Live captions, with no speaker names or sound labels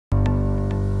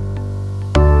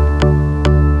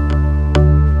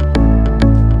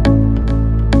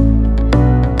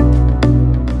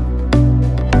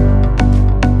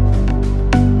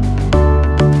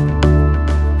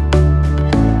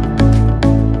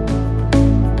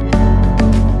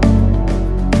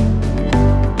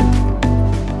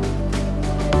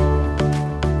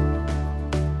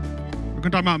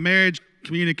talking about marriage,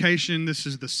 communication. This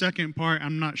is the second part.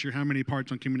 I'm not sure how many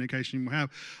parts on communication we'll have.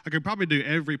 I could probably do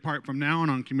every part from now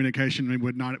on communication. We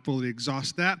would not fully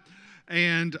exhaust that.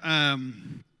 And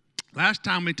last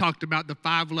time we talked about the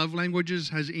 5 love languages.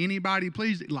 Has anybody,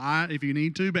 please lie if you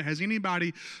need to, but has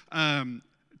anybody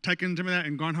taken some of that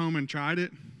and gone home and tried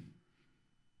it?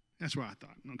 That's what I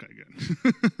thought. Okay,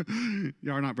 good.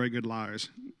 Y'all are not very good liars.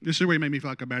 This is where you make me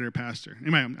feel like a better pastor.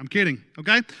 Anyway, I'm kidding,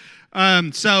 okay?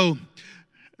 So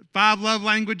 5 love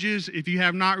languages. If you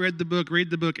have not read the book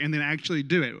and then actually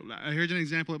do it. Here's an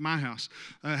example at my house.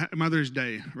 Mother's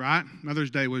Day, right? Mother's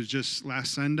Day was just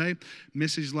last Sunday.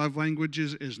 Missy's love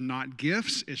languages is not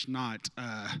gifts. It's not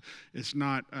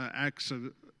acts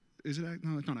of... Is it?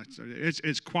 No, it's not.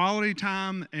 It's quality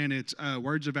time and it's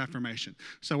words of affirmation.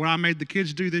 So what I made the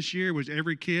kids do this year was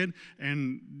every kid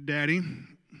and Daddy,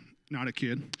 not a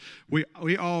kid,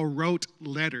 we all wrote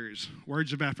letters,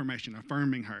 words of affirmation,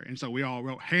 affirming her. And so we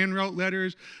all hand-wrote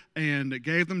letters and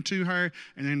gave them to her.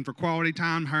 And then for quality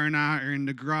time, her and I are in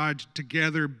the garage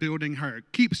together building her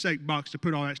keepsake box to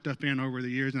put all that stuff in over the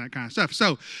years and that kind of stuff.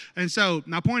 So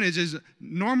my point is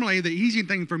normally the easy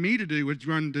thing for me to do was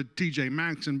run to TJ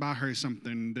Maxx and buy her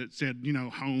something that said,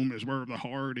 home is where the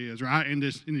heart is, right? And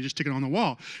just stick it on the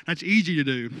wall. That's easy to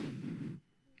do.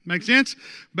 Make sense?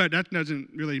 But that doesn't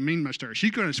really mean much to her.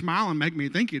 She's going to smile and make me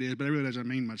think it is, but it really doesn't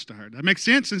mean much to her. That makes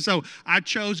sense? And so I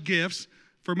chose gifts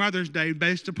for Mother's Day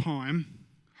based upon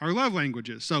her love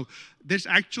languages. So this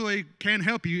actually can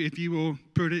help you if you will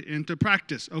put it into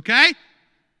practice, okay?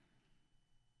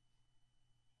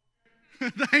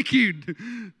 Thank you.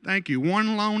 Thank you.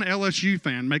 One lone LSU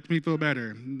fan makes me feel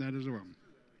better. That is the world.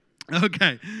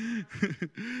 Okay.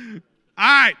 All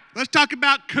right, let's talk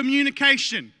about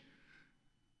communication.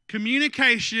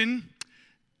 Communication,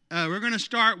 we're going to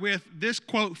start with this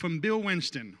quote from Bill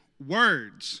Winston.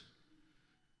 Words.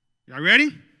 Y'all ready?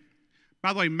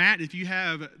 By the way, Matt, if you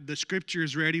have the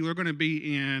scriptures ready, we're going to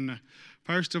be in,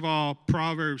 first of all,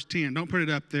 Proverbs 10. Don't put it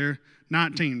up there.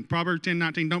 19. Proverbs 10,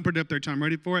 19. Don't put it up there till I'm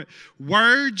ready for it.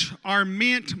 Words are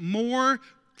meant more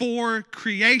for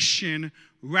creation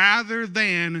rather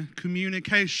than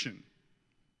communication.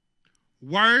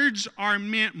 Words are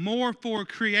meant more for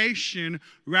creation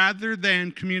rather than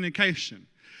communication.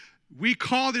 We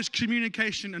call this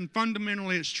communication, and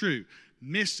fundamentally it's true.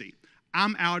 Missy,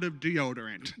 I'm out of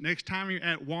deodorant. Next time you're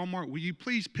at Walmart, will you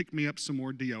please pick me up some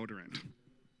more deodorant?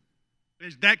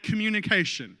 Is that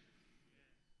communication?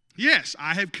 Yes,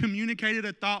 I have communicated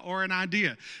a thought or an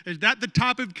idea. Is that the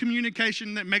type of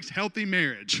communication that makes healthy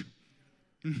marriage?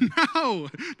 No,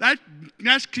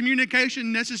 that's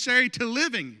communication necessary to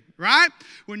living. Right?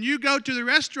 When you go to the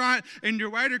restaurant and your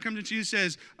waiter comes to you and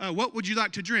says, what would you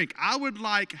like to drink? I would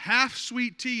like half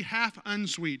sweet tea, half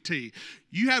unsweet tea.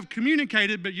 You have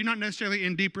communicated, but you're not necessarily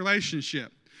in deep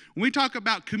relationship. When we talk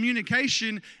about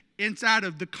communication inside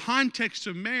of the context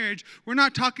of marriage, we're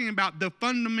not talking about the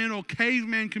fundamental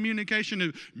caveman communication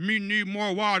of me need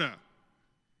more water.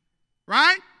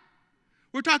 Right?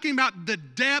 We're talking about the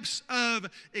depths of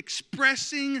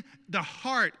expressing the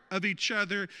heart of each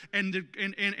other and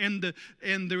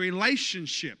the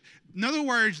relationship. In other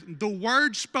words, the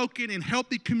words spoken in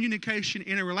healthy communication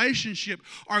in a relationship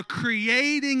are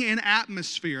creating an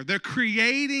atmosphere. They're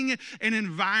creating an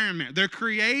environment. They're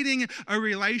creating a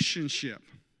relationship.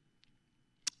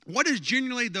 What is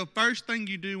generally the first thing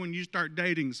you do when you start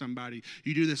dating somebody?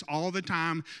 You do this all the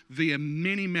time via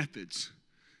many methods.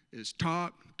 Is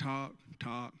talk.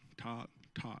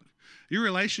 Your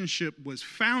relationship was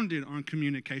founded on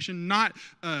communication, not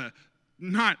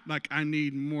like I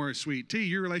need more sweet tea.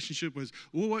 Your relationship was,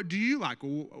 well, what do you like?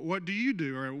 Well, what do you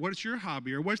do? Or what's your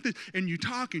hobby? Or what's this? And you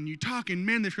talk, and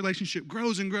man, this relationship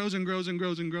grows and grows and grows and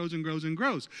grows and grows and grows and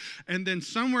grows. And then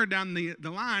somewhere down the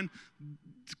line,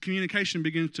 communication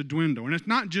begins to dwindle. And it's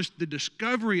not just the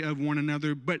discovery of one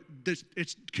another, but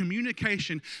it's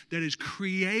communication that is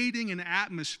creating an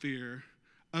atmosphere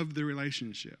of the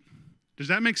relationship. Does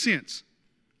that make sense?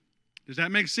 Does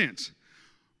that make sense?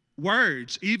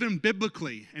 Words, even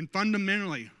biblically and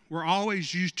fundamentally, were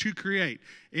always used to create.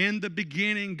 In the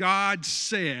beginning, God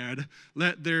said,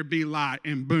 let there be light,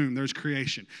 and boom, there's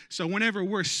creation. So whenever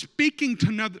we're speaking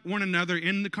to one another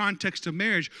in the context of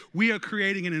marriage, we are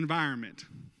creating an environment.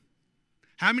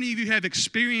 How many of you have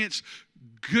experienced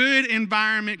good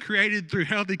environment created through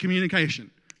healthy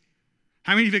communication?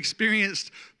 How many of you have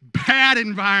experienced bad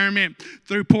environment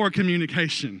through poor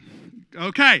communication?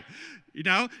 Okay. You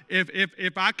know,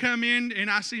 if I come in and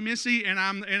I see Missy and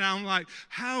I'm like,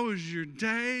 how was your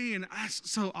day? And it's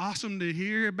so awesome to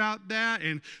hear about that,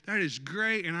 and that is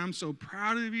great, and I'm so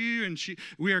proud of you. And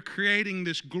we are creating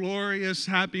this glorious,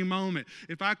 happy moment.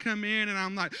 If I come in and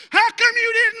I'm like, how come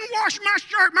you didn't wash my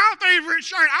shirt, my favorite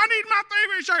shirt? I need my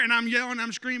favorite shirt, and I'm yelling,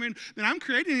 I'm screaming, then I'm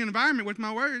creating an environment with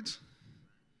my words.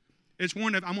 It's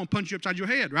one that I'm going to punch you upside your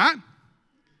head, right?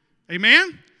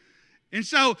 Amen? And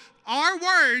so our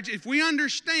words, if we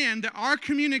understand that our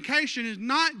communication is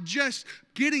not just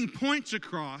getting points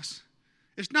across,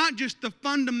 it's not just the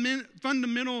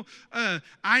fundamental,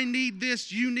 I need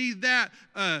this, you need that,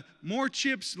 more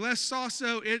chips, less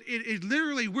salsa. It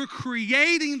literally, we're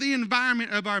creating the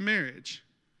environment of our marriage.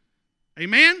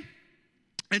 Amen?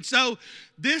 And so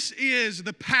this is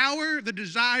the power, the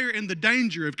desire, and the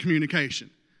danger of communication.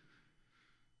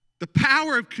 The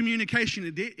power of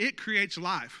communication, it creates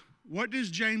life. What does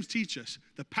James teach us?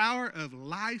 The power of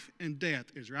life and death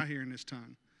is right here in this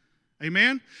tongue.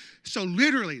 Amen? So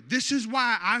literally, this is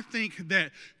why I think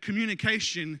that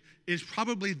communication is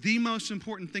probably the most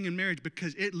important thing in marriage,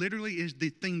 because it literally is the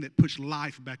thing that puts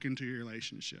life back into your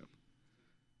relationship.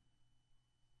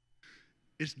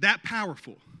 It's that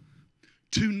powerful.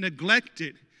 To neglect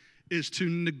it is to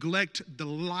neglect the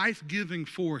life-giving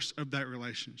force of that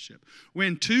relationship.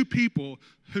 When two people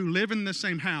who live in the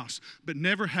same house but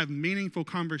never have meaningful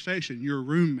conversation, you're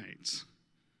roommates.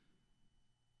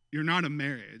 You're not a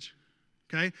marriage,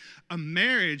 okay? A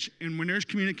marriage, and when there's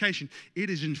communication, it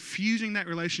is infusing that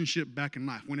relationship back in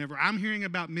life. Whenever I'm hearing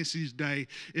about Missy's day,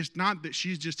 it's not that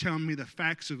she's just telling me the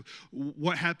facts of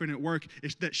what happened at work.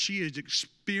 It's that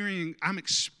I'm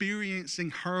experiencing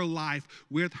her life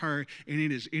with her, and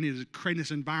it is creating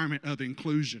this environment of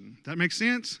inclusion. That makes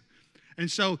sense? And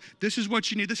so this is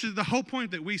what you need. This is the whole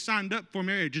point that we signed up for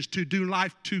marriage, is to do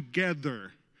life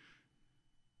together.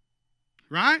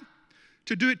 Right?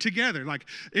 To do it together. Like,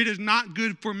 it is not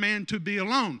good for man to be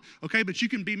alone, okay? But you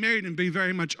can be married and be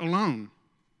very much alone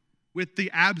with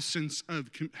the absence of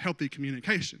healthy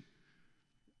communication.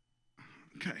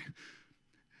 Okay.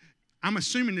 I'm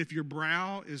assuming if your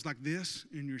brow is like this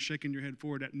and you're shaking your head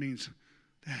forward, that means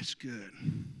that's good.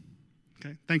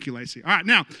 Okay? Thank you, Lacey. All right,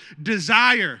 now,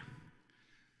 desire.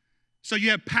 So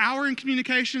you have power in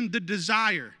communication, the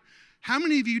desire. How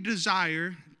many of you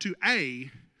desire to, A,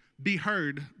 be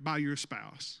heard by your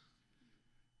spouse,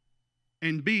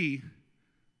 and B,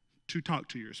 to talk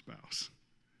to your spouse?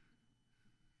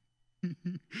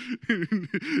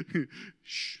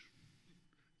 Shh.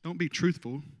 Don't be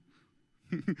truthful.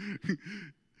 In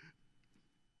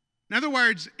other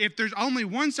words, if there's only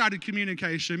one-sided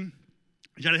communication,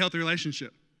 is that a healthy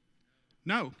relationship?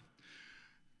 No.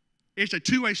 It's a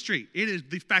two-way street. It is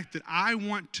the fact that I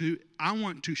want to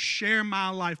share my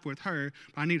life with her,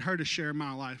 but I need her to share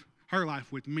her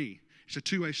life with me. It's a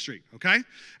two-way street, okay?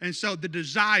 And so the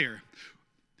desire,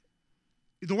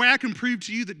 the way I can prove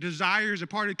to you that desire is a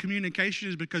part of communication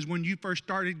is because when you first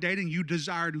started dating, you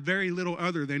desired very little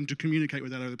other than to communicate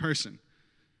with that other person.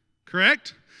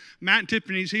 Correct? Matt and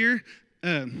Tiffany's here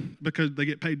because they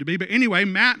get paid to be. But anyway,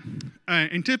 Matt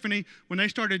and Tiffany, when they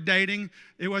started dating,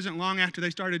 it wasn't long after they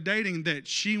started dating that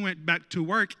she went back to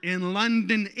work in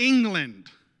London, England.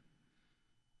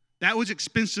 That was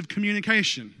expensive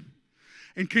communication.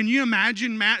 And can you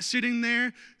imagine Matt sitting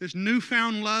there, this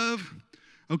newfound love,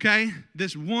 okay,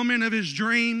 this woman of his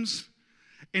dreams,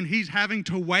 and he's having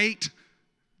to wait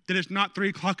that it's not 3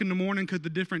 o'clock in the morning because the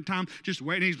different time, just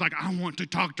waiting. He's like, I want to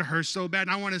talk to her so bad,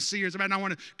 and I want to see her so bad, and I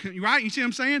want to, right? You see what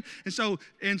I'm saying? And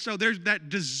so there's that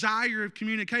desire of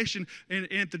communication, and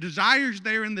if the desire's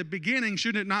there in the beginning,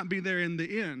 shouldn't it not be there in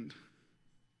the end?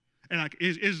 And like,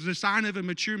 is the sign of a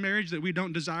mature marriage that we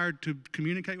don't desire to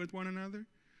communicate with one another?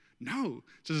 No.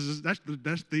 So that's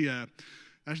the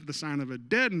sign of a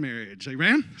dead marriage,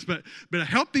 amen? But a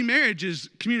healthy marriage is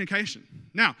communication.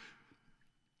 Now,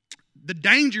 the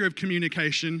danger of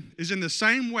communication is in the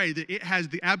same way that it has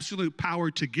the absolute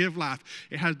power to give life,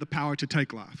 it has the power to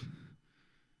take life.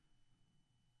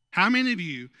 How many of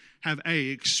you have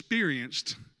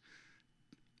experienced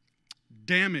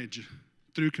damage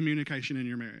through communication in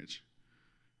your marriage?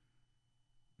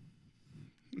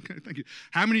 Okay, thank you.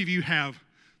 How many of you have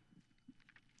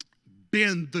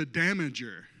been the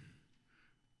damager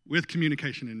with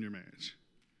communication in your marriage?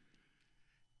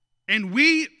 And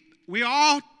we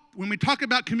all, when we talk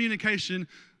about communication,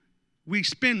 we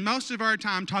spend most of our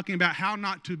time talking about how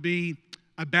not to be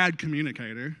a bad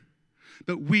communicator,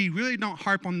 but we really don't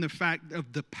harp on the fact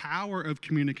of the power of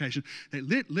communication that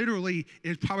literally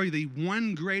is probably the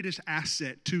one greatest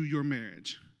asset to your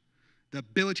marriage. The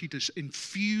ability to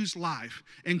infuse life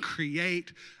and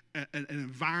create an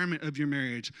environment of your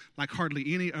marriage like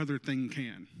hardly any other thing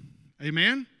can.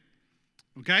 Amen?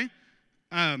 Okay?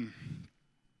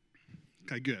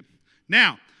 Okay, good.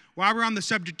 Now, while we're on the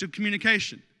subject of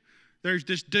communication, there's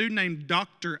this dude named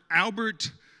Dr.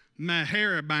 Albert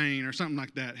Meherabane or something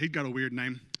like that. He's got a weird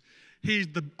name. He's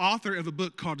the author of a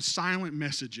book called Silent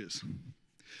Messages.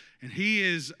 And he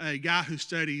is a guy who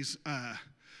studies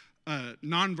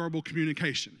nonverbal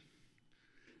communication.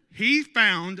 He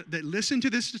found that, listen to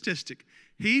this statistic,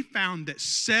 he found that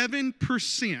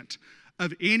 7%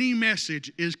 of any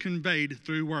message is conveyed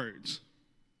through words.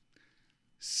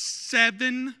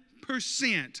 7%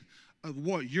 of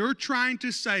what you're trying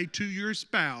to say to your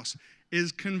spouse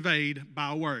is conveyed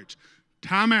by words.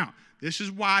 Time out. This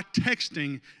is why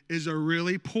texting is a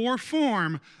really poor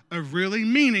form of really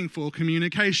meaningful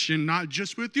communication, not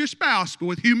just with your spouse, but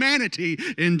with humanity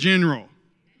in general.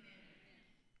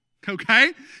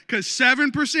 Okay? Because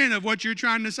 7% of what you're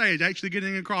trying to say is actually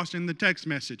getting across in the text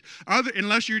message.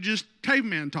 Unless you're just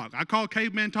caveman talk. I call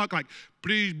caveman talk like,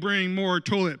 please bring more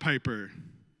toilet paper.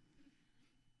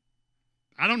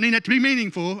 I don't need that to be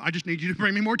meaningful. I just need you to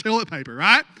bring me more toilet paper,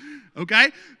 right?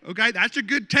 Okay, that's a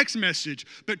good text message.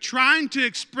 But trying to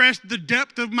express the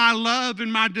depth of my love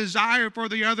and my desire for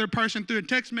the other person through a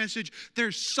text message,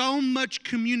 there's so much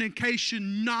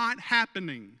communication not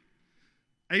happening.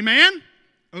 Amen?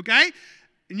 Okay?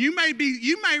 And you may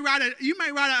write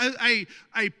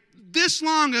a this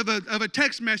long of a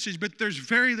text message, but there's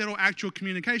very little actual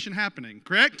communication happening,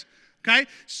 correct? Okay?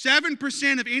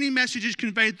 7% of any message is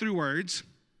conveyed through words.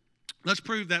 Let's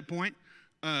prove that point.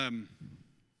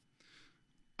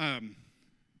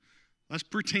 Let's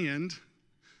pretend,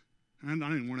 I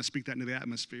didn't want to speak that into the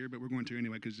atmosphere, but we're going to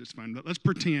anyway because it's fun. But let's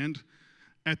pretend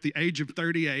at the age of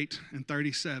 38 and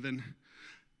 37,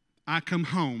 I come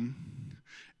home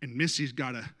and Missy's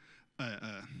got a what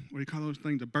do you call those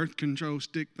things? A birth control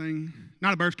stick thing?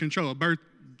 Not a birth control, a birth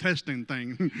testing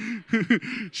thing.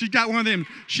 She's got one of them.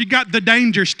 She got the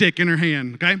danger stick in her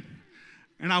hand, okay?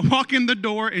 And I walk in the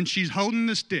door and she's holding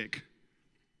the stick.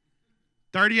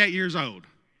 38 years old.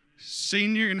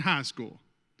 Senior in high school.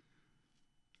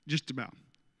 Just about.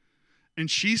 And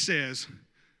she says,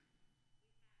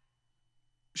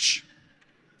 shh.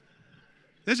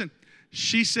 Listen,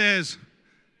 she says,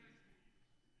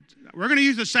 we're going to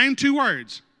use the same two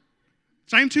words.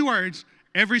 Same two words,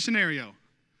 every scenario.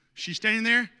 She's standing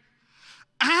there,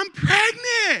 I'm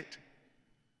pregnant.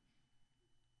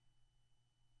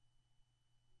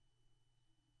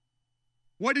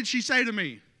 What did she say to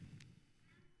me?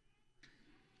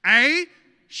 A,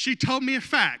 she told me a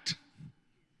fact.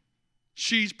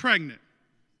 She's pregnant.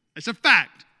 It's a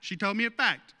fact. She told me a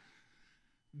fact.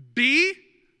 B,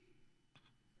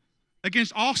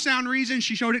 against all sound reason,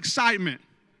 she showed excitement.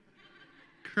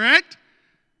 Correct?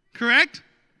 Correct?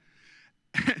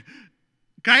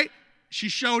 Okay? She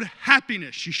showed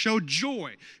happiness. She showed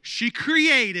joy. She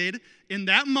created, in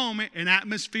that moment, an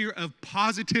atmosphere of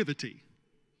positivity.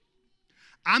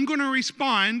 I'm going to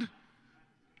respond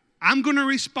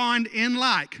in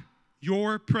like,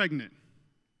 you're pregnant.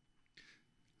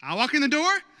 I walk in the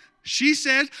door. She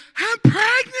says, I'm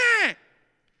pregnant.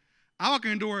 I walk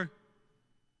in the door.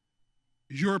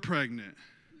 You're pregnant.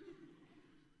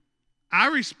 I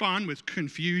respond with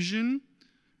confusion.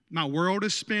 My world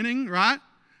is spinning, right?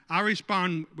 I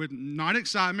respond with not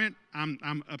excitement.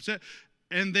 I'm upset.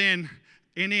 And then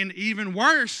even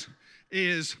worse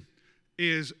is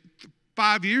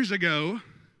 5 years ago,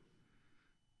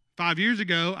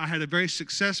 I had a very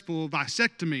successful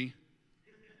vasectomy.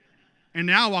 And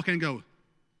now I walk in and go,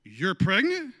 you're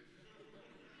pregnant?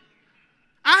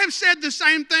 I have said the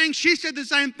same thing. She said the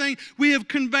same thing. We have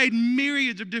conveyed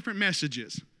myriads of different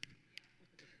messages.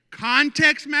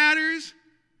 Context matters.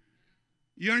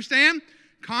 You understand?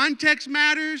 Context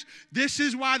matters. This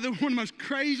is why one of the most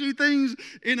crazy things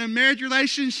in a marriage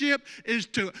relationship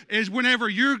is whenever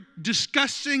you're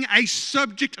discussing a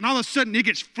subject and all of a sudden it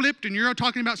gets flipped and you're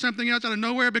talking about something else out of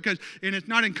nowhere and it's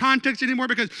not in context anymore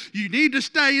because you need to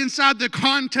stay inside the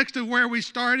context of where we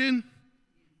started.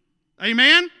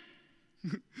 Amen?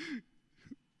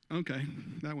 Okay,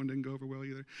 that one didn't go over well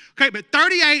either. Okay, but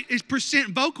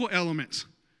 38% vocal elements.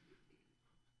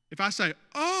 If I say,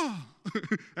 oh,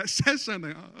 that says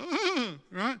something. Oh,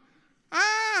 right?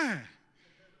 Ah,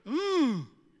 ooh.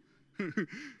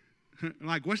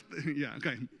 Like, yeah,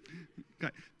 okay.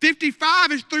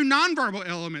 55 is through nonverbal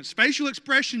elements, facial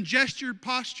expression, gesture,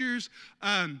 postures.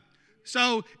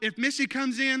 So if Missy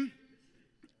comes in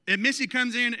If Missy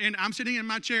comes in and I'm sitting in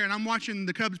my chair and I'm watching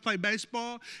the Cubs play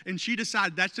baseball and she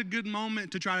decides that's a good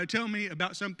moment to try to tell me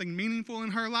about something meaningful in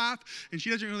her life and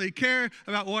she doesn't really care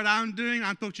about what I'm doing,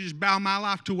 I'm supposed to just bow my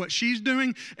life to what she's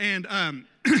doing, and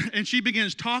and she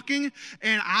begins talking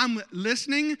and I'm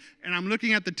listening and I'm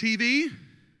looking at the TV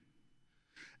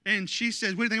and she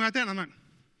says, what do you think about that? And I'm like,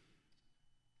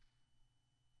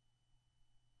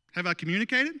 have I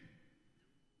communicated?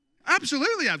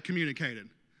 Absolutely I've communicated.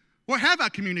 What have I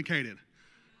communicated?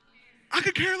 I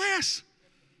could care less.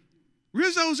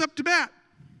 Rizzo's up to bat.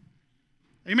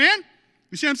 Amen?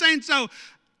 You see what I'm saying? So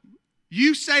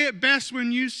you say it best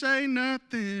when you say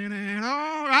nothing at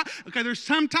all, right? Okay, there's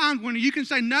some times when you can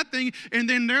say nothing and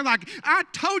then they're like, I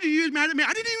told you was mad at me.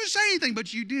 I didn't even say anything,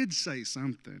 but you did say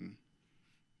something.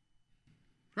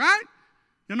 Right?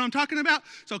 You know what I'm talking about?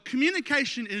 So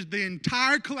communication is the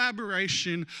entire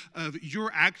collaboration of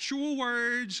your actual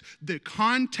words, the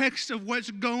context of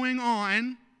what's going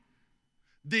on,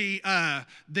 the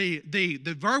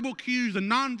verbal cues, the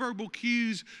nonverbal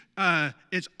cues.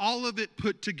 It's all of it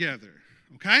put together,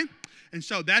 okay? And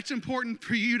so that's important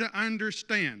for you to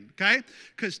understand, okay?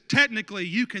 Because technically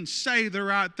you can say the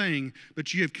right thing,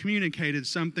 but you have communicated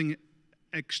something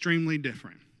extremely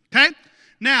different, okay?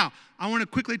 Now, I want to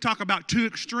quickly talk about two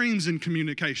extremes in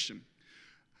communication.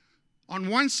 On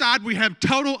one side, we have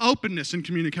total openness in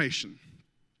communication.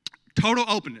 Total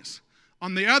openness.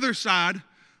 On the other side,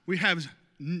 we have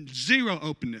zero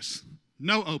openness.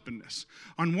 No openness.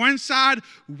 On one side,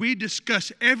 we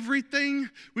discuss everything.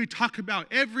 We talk about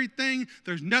everything.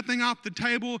 There's nothing off the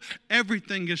table.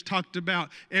 Everything gets talked about.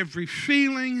 Every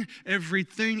feeling,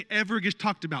 everything ever gets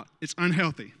talked about. It's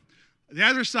unhealthy. The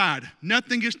other side,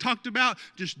 nothing gets talked about.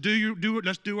 Just do it.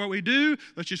 Let's do what we do.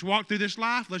 Let's just walk through this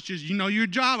life. Let's just, you know your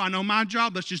job, I know my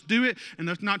job. Let's just do it and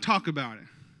let's not talk about it.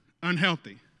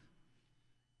 Unhealthy.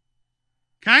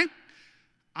 Okay?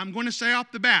 I'm going to say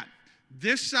off the bat,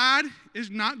 this side is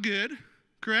not good,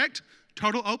 correct?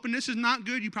 Total openness is not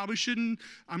good. You probably shouldn't.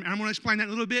 I'm going to explain that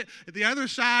a little bit. At the other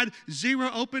side, zero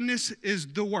openness is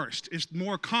the worst. It's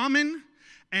more common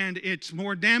and it's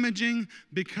more damaging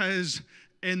because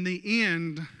in the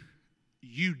end,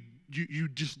 you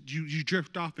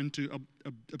drift off into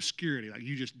obscurity. Like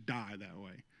you just die that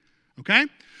way. Okay?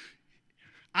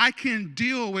 I can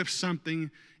deal with something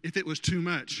if it was too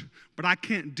much, but I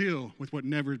can't deal with what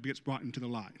never gets brought into the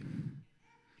light.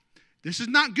 This is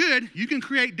not good. You can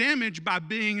create damage by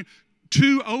being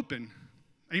too open.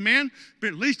 Amen? But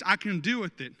at least I can deal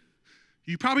with it.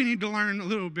 You probably need to learn a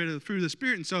little bit of the fruit of the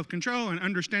Spirit and self-control and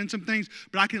understand some things,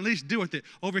 but I can at least deal with it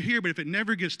over here. But if it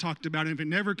never gets talked about and if it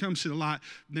never comes to the light,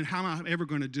 then how am I ever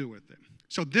going to deal with it?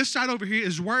 So this side over here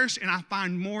is worse, and I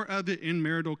find more of it in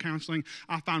marital counseling.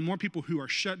 I find more people who are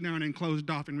shut down and closed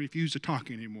off and refuse to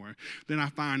talk anymore than I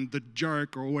find the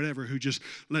jerk or whatever who just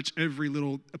lets every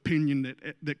little opinion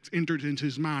that enters into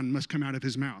his mind must come out of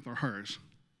his mouth or hers.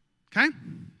 Okay?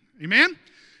 Amen?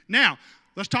 Now,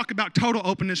 let's talk about total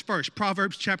openness first.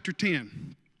 Proverbs chapter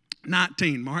 10,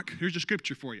 19. Mark, here's the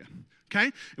scripture for you. Okay?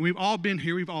 And we've all been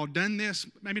here. We've all done this.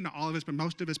 Maybe not all of us, but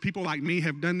most of us, people like me,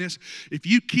 have done this. If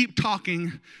you keep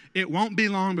talking, it won't be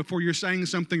long before you're saying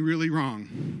something really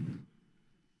wrong.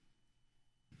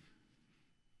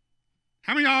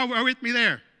 How many of y'all are with me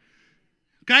there?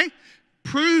 Okay?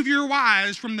 Prove you're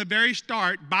wise from the very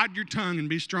start. Bite your tongue and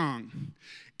be strong.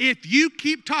 If you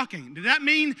keep talking, does that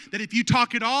mean that if you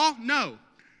talk at all? No.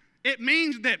 It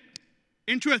means that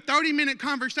into a 30-minute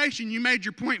conversation, you made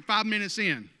your point 5 minutes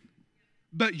in.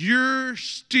 But you're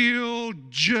still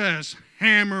just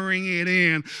hammering it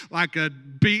in like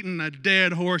beating a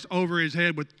dead horse over his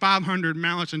head with 500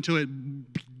 mallets until it's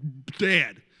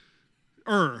dead.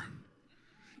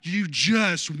 You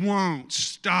just won't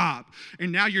stop.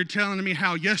 And now you're telling me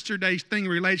how yesterday's thing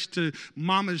relates to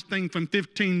mama's thing from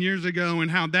 15 years ago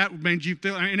and how that made you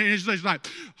feel. And it's just like,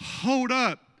 hold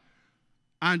up.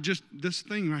 This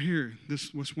thing right here,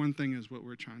 this one thing is what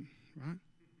we're trying, right?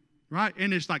 Right?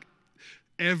 And it's like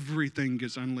everything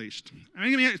gets unleashed. Let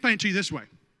me explain it to you this way.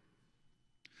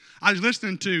 I was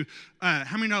listening to,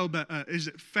 how many know, but is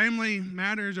it Family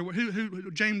Matters or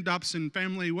who James Dobson,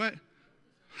 Family what?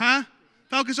 Huh?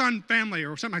 Focus on Family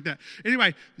or something like that.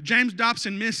 Anyway, James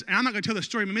Dobson, and I'm not going to tell the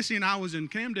story, but Missy and I was in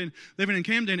Camden, living in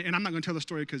Camden, and I'm not going to tell the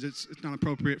story because it's not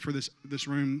appropriate for this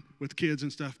room with kids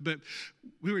and stuff. But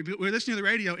we were listening to the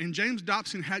radio, and James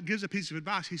Dobson gives a piece of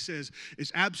advice. He says,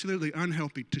 it's absolutely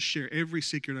unhealthy to share every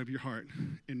secret of your heart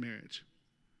in marriage.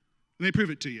 Let me prove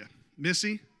it to you.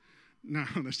 Missy? No,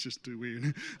 that's just too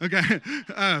weird. Okay.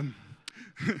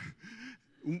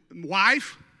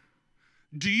 Wife?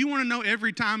 Do you want to know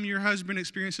every time your husband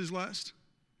experiences lust?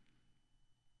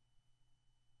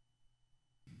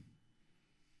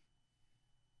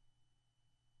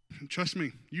 Trust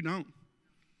me, you don't.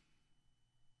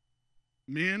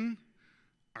 Men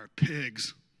are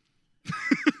pigs.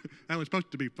 That was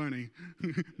supposed to be funny.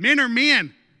 Men are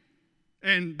men.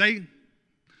 And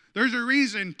there's a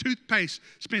reason toothpaste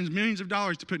spends millions of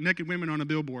dollars to put naked women on a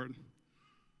billboard.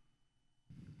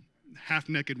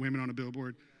 Half-naked women on a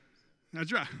billboard.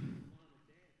 That's right.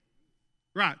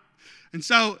 Right. And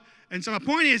so my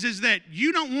point is that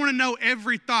you don't want to know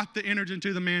every thought that enters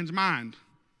into the man's mind.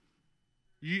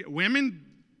 Women,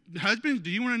 husbands, do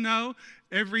you want to know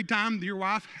every time your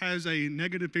wife has a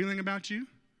negative feeling about you?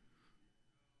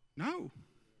 No.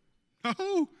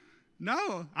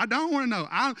 No, I don't want to know.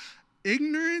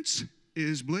 Ignorance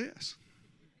is bliss.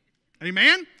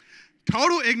 Amen?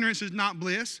 Total ignorance is not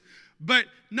bliss, but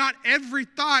not every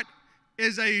thought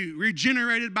is a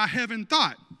regenerated by heaven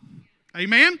thought.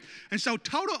 Amen? And so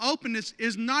total openness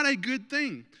is not a good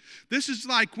thing. This is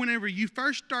like whenever you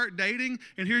first start dating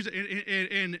and you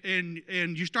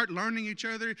start learning each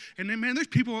other, and then, man, there's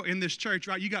people in this church,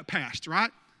 right? You got passed,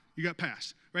 right? You got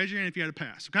passed. Raise your hand if you had a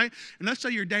past, okay? And let's say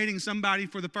you're dating somebody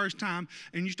for the first time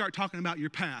and you start talking about your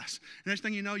past. And next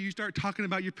thing you know, you start talking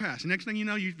about your past. And next thing you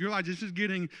know, you realize this is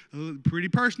getting pretty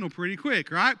personal pretty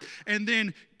quick, right? And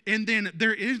then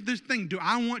there is this thing, do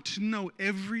I want to know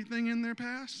everything in their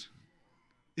past?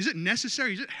 Is it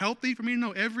necessary? Is it healthy for me to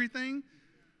know everything?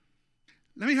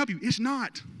 Let me help you. It's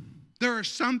not. There are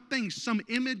some things, some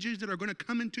images that are going to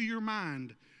come into your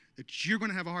mind that you're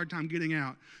going to have a hard time getting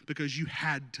out because you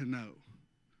had to know.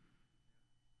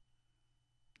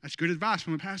 That's good advice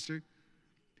from a pastor.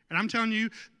 And I'm telling you,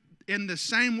 in the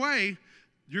same way,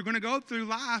 you're going to go through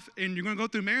life and you're going to go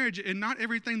through marriage, and not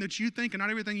everything that you think and not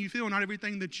everything you feel and not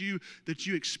everything that you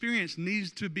experience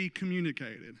needs to be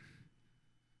communicated.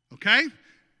 Okay?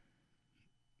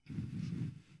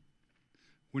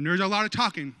 When there's a lot of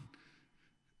talking,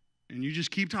 and you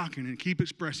just keep talking and keep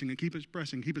expressing and keep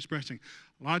expressing,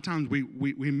 a lot of times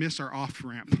we miss our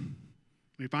off-ramp.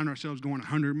 We find ourselves going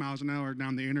 100 miles an hour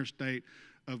down the interstate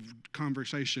of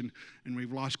conversation, and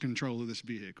we've lost control of this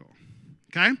vehicle.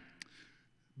 Okay?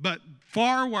 But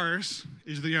far worse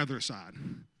is the other side.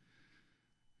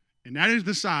 And that is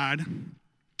the side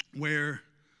where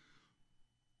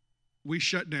we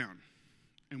shut down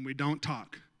and we don't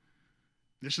talk.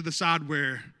 This is the side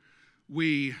where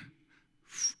and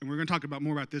we're going to talk about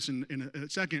more about this in a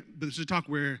second, but this is a talk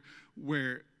where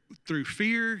through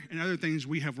fear and other things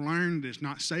we have learned it's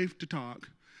not safe to talk,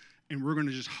 and we're going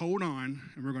to just hold on,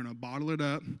 and we're going to bottle it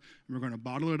up, and we're going to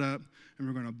bottle it up, and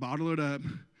we're going to bottle it up,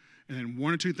 and then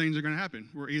one or two things are going to happen.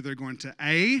 We're either going to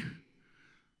A,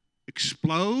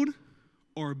 explode,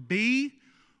 or B,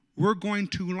 we're going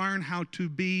to learn how to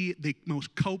be the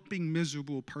most coping,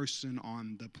 miserable person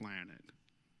on the planet.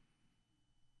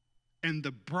 And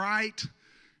the bright,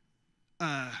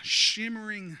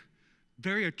 shimmering,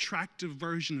 very attractive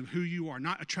version of who you are,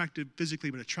 not attractive physically,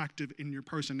 but attractive in your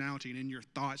personality and in your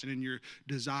thoughts and in your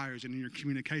desires and in your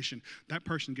communication, that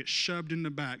person gets shoved in the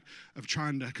back of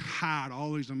trying to hide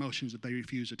all these emotions that they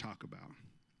refuse to talk about.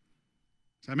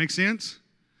 Does that make sense?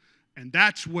 And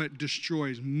that's what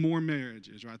destroys more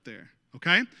marriages right there,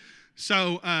 okay?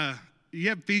 So you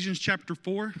have Ephesians chapter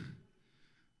 4,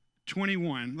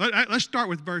 21. Let's start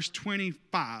with verse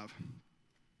 25,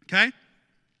 okay?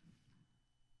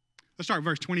 Let's start with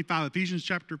verse 25, Ephesians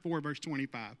chapter 4, verse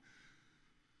 25.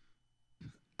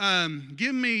 Will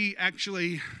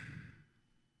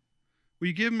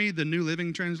you give me the New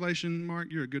Living Translation, Mark?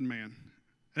 You're a good man.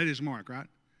 That is Mark, right?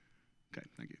 Okay,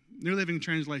 thank you. New Living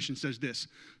Translation says this: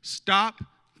 stop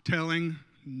telling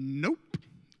nope.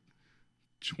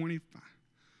 25.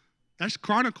 That's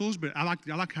Chronicles, but I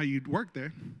like how you work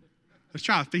there. Let's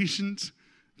try Ephesians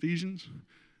 4.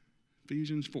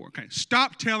 Okay,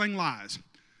 stop telling lies.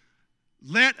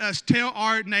 Let us tell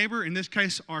our neighbor, in this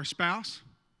case our spouse,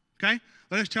 okay?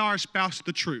 Let us tell our spouse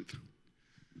the truth.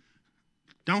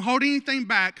 Don't hold anything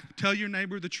back. Tell your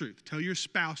neighbor the truth. Tell your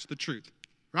spouse the truth,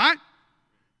 right?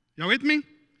 Y'all with me?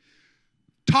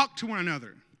 Talk to one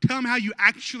another. Tell them how you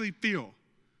actually feel.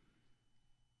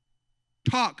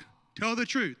 Talk. Tell the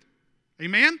truth.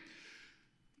 Amen?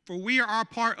 For we are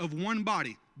part of one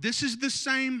body. This is the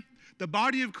same. The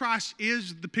body of Christ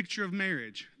is the picture of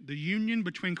marriage. The union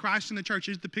between Christ and the church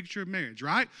is the picture of marriage,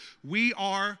 right?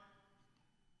 The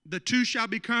two shall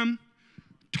become.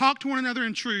 Talk to one another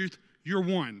in truth. You're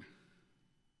one.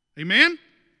 Amen?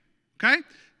 Okay?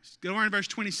 Let's go on to verse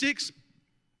 26.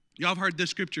 Y'all have heard this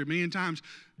scripture a million times.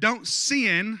 Don't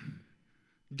sin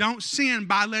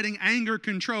by letting anger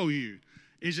control you.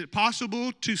 Is it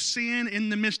possible to sin in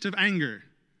the midst of anger?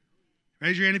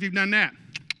 Raise your hand if you've done that.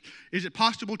 Is it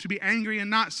possible to be angry and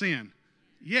not sin?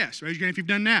 Yes. Raise your hand if you've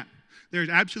done that. There's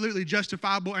absolutely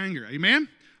justifiable anger. Amen?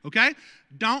 Okay?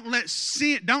 Don't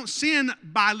sin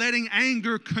by letting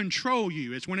anger control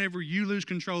you. It's whenever you lose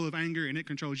control of anger and it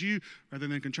controls you rather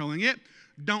than controlling it.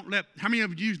 How many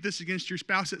of you used this against your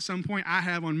spouse at some point? I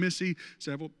have on Missy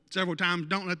several times.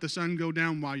 Don't let the sun go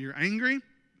down while you're angry.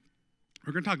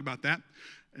 We're going to talk about that.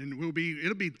 And it'll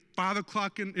be 5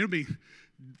 o'clock in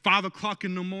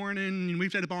the morning, and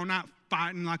we've stayed up all night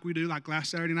fighting like we do like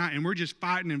last Saturday night, and we're just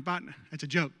fighting and fighting. That's a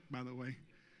joke, by the way.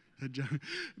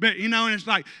 But, and it's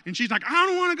like, and she's like, I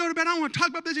don't want to go to bed. I don't want to talk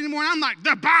about this anymore. And I'm like,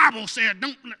 the Bible said,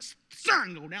 don't let the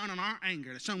sun go down on our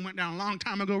anger. The sun went down a long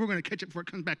time ago. We're going to catch it before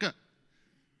it comes back up.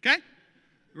 Okay?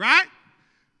 Right?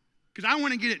 Because I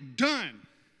want to get it done.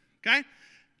 Okay?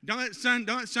 Don't let the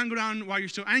sun go down while you're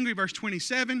still angry. Verse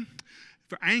 27,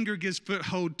 for anger gives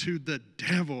foothold to the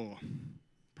devil.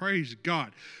 Praise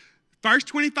God. Verse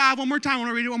 25, one more time. I want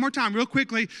to read it one more time real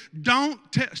quickly.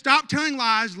 Stop telling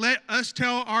lies. Let us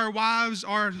tell our wives,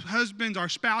 our husbands, our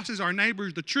spouses, our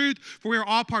neighbors the truth, for we are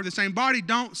all part of the same body.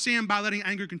 Don't sin by letting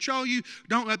anger control you.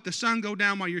 Don't let the sun go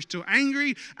down while you're still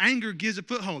angry. Anger gives a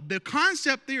foothold. The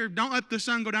concept there, don't let the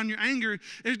sun go down your anger,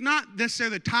 is not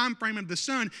necessarily the time frame of the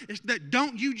sun. It's that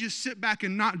don't you just sit back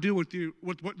and not deal with the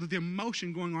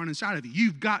emotion going on inside of you.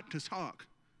 You've got to talk,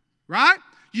 right?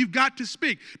 You've got to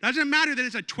speak. Doesn't matter that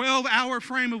it's a 12-hour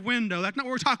frame of window. That's not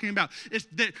what we're talking about. It's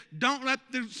that don't let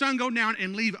the sun go down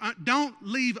and don't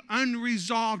leave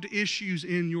unresolved issues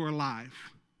in your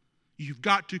life. You've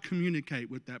got to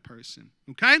communicate with that person,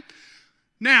 okay?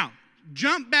 Now,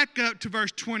 jump back up to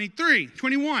verse 21.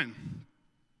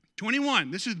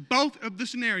 This is both of the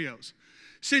scenarios.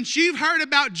 Since you've heard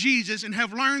about Jesus and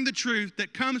have learned the truth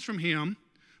that comes from him,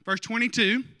 verse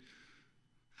 22,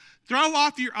 throw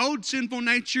off your old sinful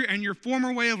nature and your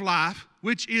former way of life,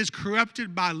 which is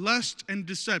corrupted by lust and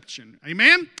deception.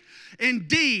 Amen?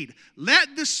 Indeed,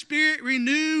 let the Spirit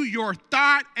renew your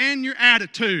thought and your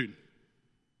attitude.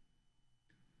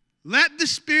 Let the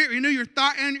Spirit renew your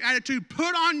thought and your attitude.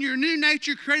 Put on your new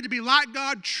nature, created to be like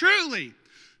God, truly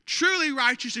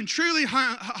righteous and truly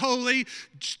holy.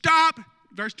 Stop.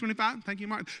 Verse 25, thank you,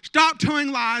 Mark. Stop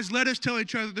telling lies. Let us tell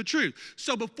each other the truth.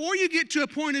 So before you get to a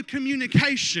point of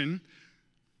communication,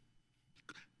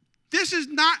 this is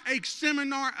not a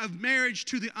seminar of marriage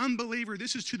to the unbeliever.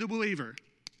 This is to the believer.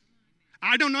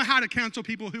 I don't know how to counsel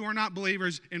people who are not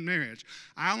believers in marriage.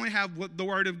 I only have what the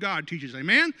Word of God teaches.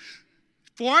 Amen?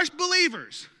 For us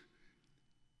believers,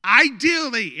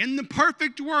 ideally, in the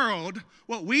perfect world,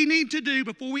 what we need to do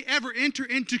before we ever enter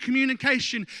into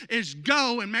communication is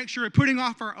go and make sure we're putting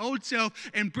off our old self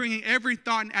and bringing every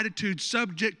thought and attitude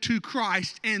subject to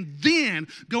Christ, and then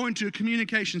go into a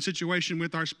communication situation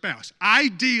with our spouse.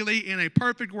 Ideally, in a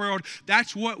perfect world,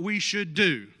 that's what we should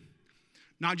do.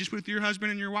 Not just with your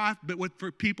husband and your wife, but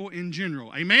for people in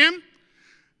general. Amen?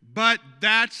 But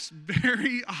that's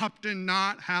very often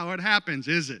not how it happens,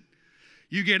 is it?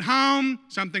 You get home,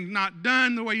 something's not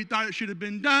done the way you thought it should have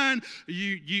been done.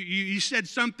 You said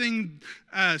something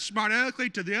smart aleckly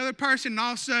to the other person, and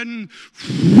all of a sudden,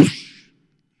 whoosh,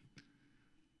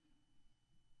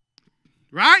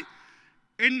 right?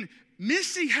 And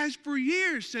Missy has for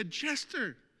years said,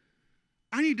 Chester,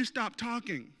 I need to stop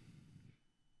talking.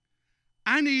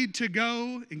 I need to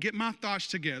go and get my thoughts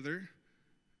together.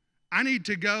 I need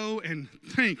to go and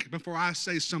think before I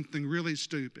say something really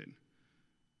stupid.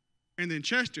 And then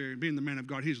Chester, being the man of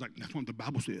God, he's like, that's what the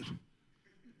Bible says.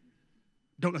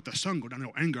 Don't let the sun go down.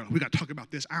 No anger. We got to talk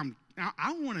about this. I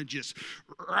want to just,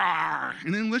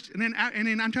 and then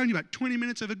I'm telling you about 20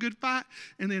 minutes of a good fight,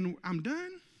 and then I'm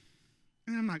done,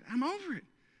 and I'm like, I'm over it.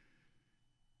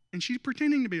 And she's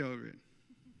pretending to be over it.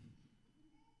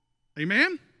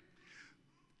 Amen?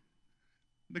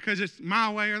 Because it's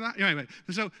my way or that. Anyway,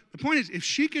 so the point is, if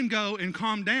she can go and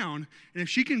calm down, and if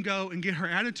she can go and get her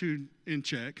attitude in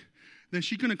check, then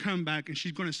she's going to come back and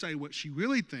she's going to say what she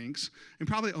really thinks and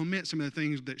probably omit some of the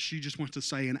things that she just wants to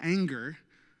say in anger,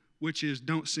 which is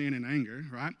don't sin in anger,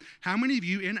 right? How many of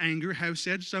you in anger have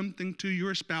said something to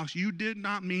your spouse you did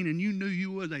not mean and you knew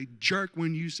you was a jerk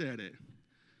when you said it?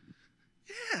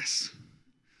 Yes.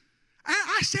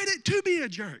 I said it to be a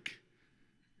jerk,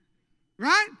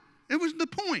 right? It was the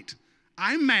point.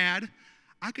 I'm mad.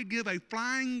 I could give a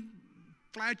flying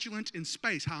flatulence in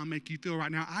space how I make you feel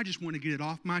right now. I just want to get it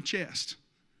off my chest.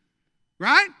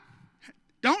 Right?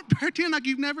 Don't pretend like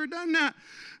you've never done that.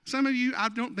 Some of you, I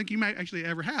don't think you may actually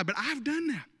ever have, but I've done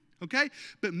that. Okay?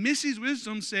 But Missy's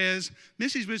wisdom says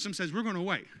we're going to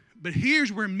wait. But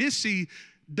here's where Missy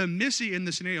in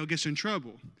the scenario gets in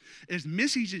trouble. Is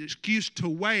Missy's excuse to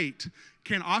wait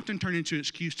can often turn into an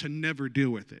excuse to never deal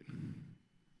with it.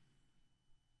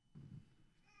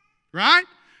 Right?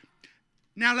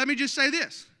 Now, let me just say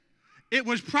this. It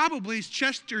was probably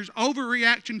Chester's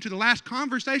overreaction to the last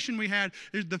conversation we had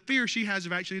is the fear she has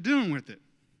of actually dealing with it.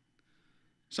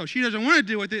 So she doesn't want to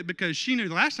deal with it because she knew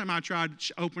the last time I tried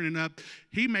opening up,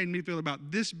 he made me feel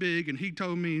about this big, and he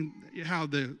told me how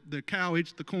the cow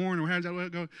eats the corn, or how does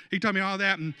that go? He told me all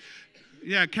that, and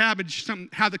yeah, cabbage,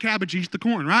 how the cabbage eats the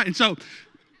corn, right? And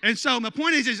so my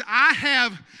point is I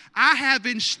have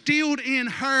instilled in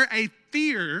her a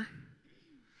fear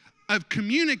of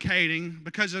communicating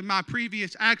because of my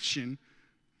previous action.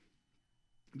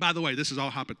 By the way, this is all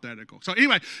hypothetical. So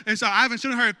anyway, and so I've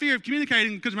instilled in her a fear of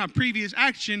communicating because of my previous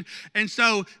action. And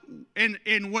so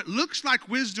in what looks like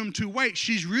wisdom to wait,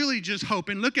 she's really just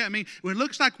hoping. Look at me. When it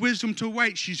looks like wisdom to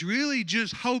wait, she's really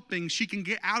just hoping she can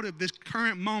get out of this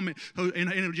current moment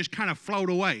and it'll just kind of float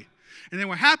away. And then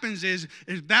what happens is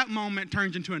that moment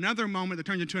turns into another moment that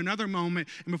turns into another moment.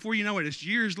 And before you know it, it's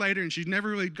years later and she's never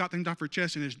really got things off her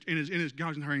chest, and it's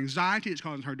causing her anxiety. It's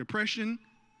causing her depression.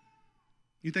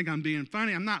 You think I'm being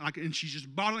funny? I'm not. And she's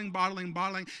just bottling.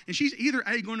 And she's either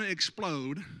A, going to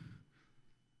explode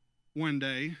one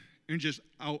day and just,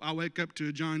 I'll wake up to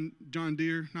a John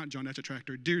Deere, not John, that's a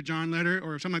tractor, Dear John letter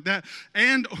or something like that,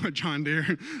 or John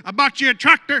Deere, I bought you a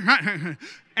tractor,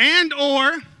 and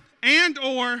or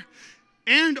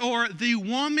the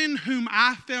woman whom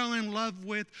I fell in love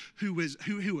with, who was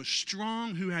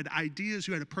strong, who had ideas,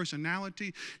 who had a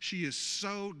personality, she is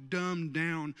so dumbed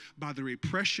down by the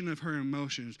repression of her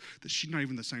emotions that she's not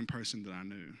even the same person that I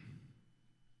knew.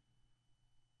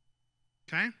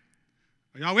 Okay?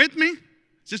 Are y'all with me?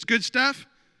 Is this good stuff?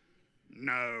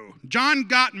 No. John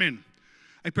Gottman,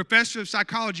 a professor of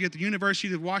psychology at the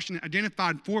University of Washington,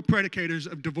 identified 4 predicators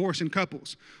of divorce in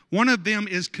couples. One of them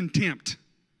is contempt.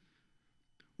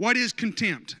 What is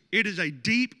contempt? It is a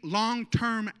deep,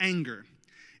 long-term anger.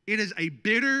 It is a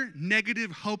bitter,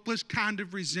 negative, hopeless kind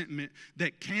of resentment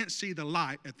that can't see the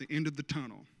light at the end of the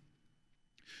tunnel.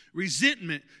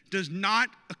 Resentment does not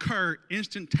occur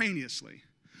instantaneously,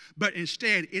 but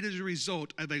instead it is a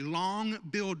result of a long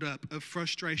buildup of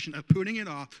frustration, of putting it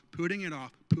off.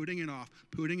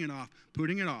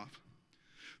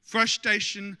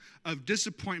 Frustration of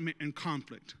disappointment and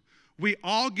conflict. We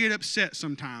all get upset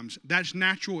sometimes. That's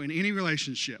natural in any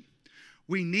relationship.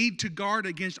 We need to guard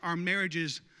against our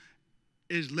marriages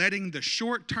is letting the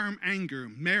short-term anger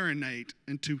marinate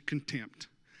into contempt.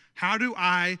 How do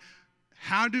I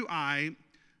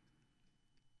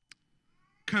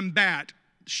combat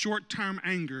short-term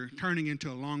anger turning into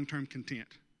a long-term content?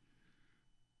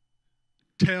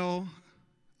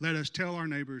 Let us tell our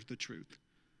neighbors the truth.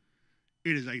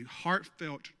 It is a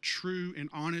heartfelt, true, and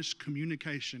honest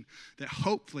communication that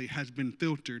hopefully has been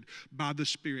filtered by the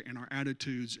Spirit, and our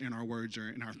attitudes and our words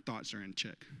and our thoughts are in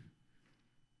check.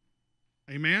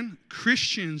 Amen?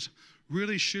 Christians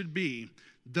really should be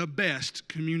the best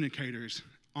communicators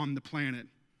on the planet.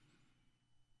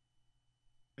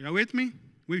 Are y'all with me?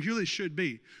 We really should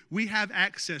be. We have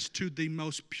access to the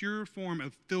most pure form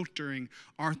of filtering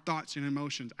our thoughts and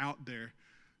emotions out there.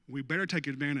 We better take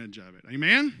advantage of it.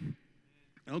 Amen?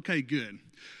 Okay, good.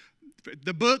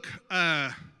 The book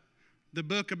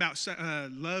about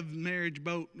love, marriage,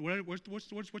 boat.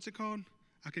 What's it called?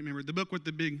 I can't remember. The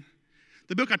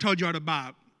book I told you how to buy.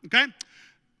 Okay.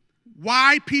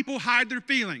 Why people hide their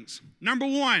feelings. Number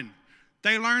 1,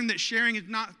 they learn that sharing is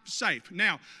not safe.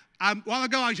 Now, a while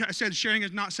ago I said sharing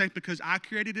is not safe because I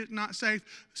created it not safe.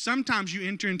 Sometimes you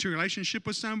enter into a relationship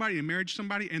with somebody, a marriage with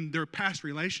somebody, and their past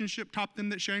relationship taught them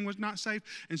that sharing was not safe,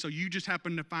 and so you just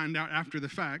happen to find out after the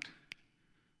fact.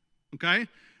 Okay?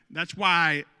 That's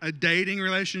why a dating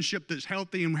relationship that's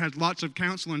healthy and has lots of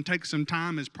counsel and takes some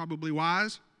time is probably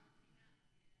wise.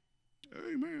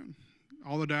 Amen.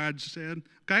 All the dads said.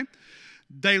 Okay?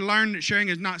 They learn that sharing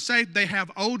is not safe. They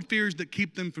have old fears that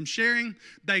keep them from sharing.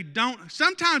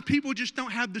 Sometimes people just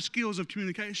don't have the skills of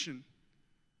communication.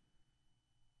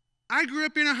 I grew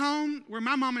up in a home where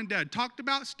my mom and dad talked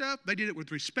about stuff. They did it with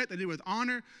respect. They did it with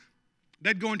honor.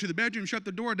 They'd go into the bedroom, shut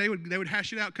the door. They would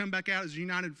hash it out, come back out as a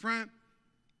united front.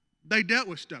 They dealt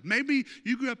with stuff. Maybe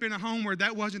you grew up in a home where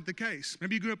that wasn't the case.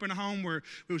 Maybe you grew up in a home where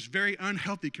it was very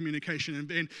unhealthy communication,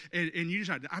 and you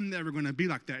decided, I'm never going to be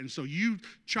like that. And so you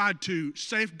tried to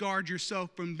safeguard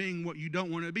yourself from being what you don't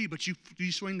want to be, but you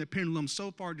swing the pendulum so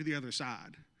far to the other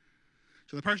side.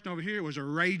 So the person over here was a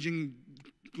raging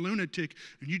lunatic,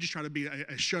 and you just try to be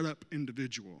a shut-up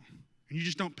individual. And you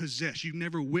just don't possess. You've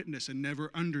never witnessed and never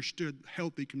understood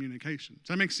healthy communication. Does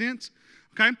that make sense?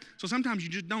 Okay? So sometimes you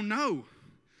just don't know.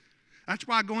 That's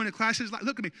why going to classes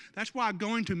look at me. That's why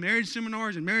going to marriage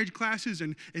seminars and marriage classes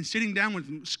and sitting down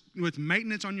with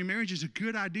maintenance on your marriage is a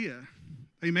good idea.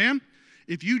 Amen?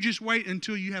 If you just wait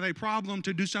until you have a problem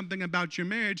to do something about your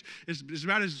marriage, it's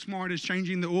about as smart as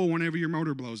changing the oil whenever your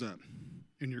motor blows up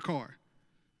in your car.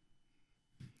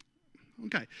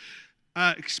 Okay.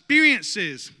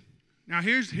 Experiences. Now,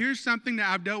 here's something that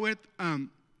I've dealt with.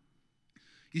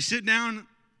 You sit down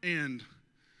and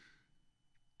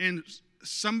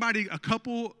a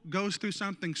couple goes through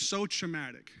something so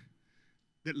traumatic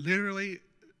that literally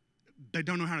they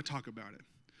don't know how to talk about it.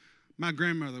 My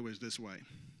grandmother was this way.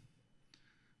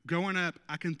 Growing up,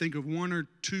 I can think of one or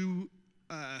two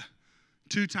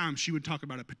times she would talk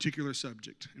about a particular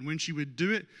subject. And when she would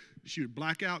do it, she would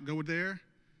black out, go there,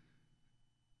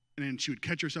 and then she would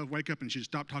catch herself, wake up, and she'd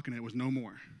stop talking, and it was no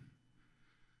more.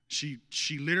 She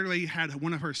literally had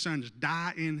one of her sons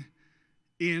die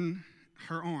in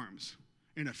her arms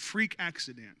in a freak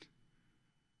accident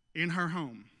in her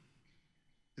home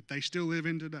that they still live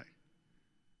in today.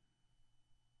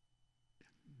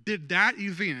 Did that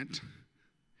event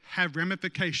have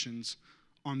ramifications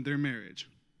on their marriage?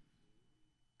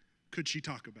 Could she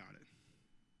talk about it?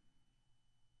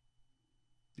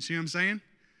 You see what I'm saying?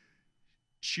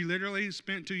 She literally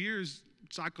spent 2 years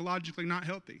psychologically not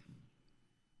healthy.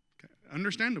 Okay.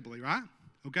 Understandably, right?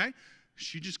 Okay?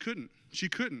 She just couldn't. She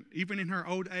couldn't. Even in her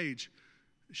old age,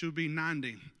 she would be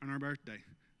 90 on her birthday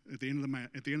at the end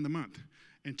of the month.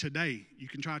 And today, you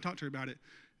can try to talk to her about it,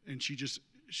 and she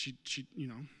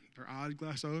her eyes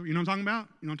glass over. You know what I'm talking about?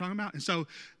 You know what I'm talking about? And so,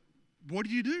 what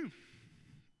do you do?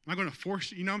 Am I going to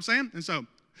force you? You know what I'm saying? And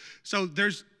so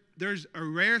there's a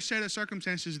rare set of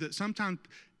circumstances that sometimes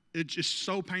it's just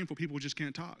so painful people just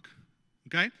can't talk.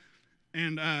 Okay?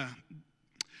 And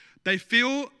they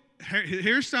feel,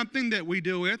 here's something that we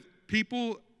deal with.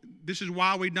 People, this is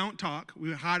why we don't talk,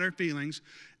 we hide our feelings,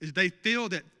 is they feel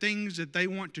that things that they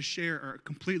want to share are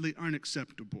completely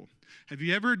unacceptable. Have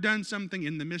you ever done something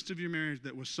in the midst of your marriage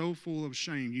that was so full of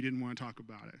shame you didn't want to talk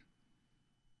about it?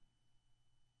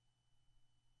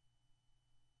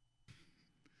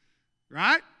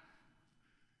 Right?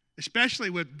 Especially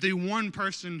with the one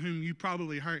person whom you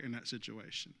probably hurt in that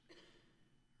situation.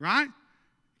 Right?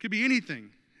 It could be anything.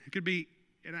 It could be,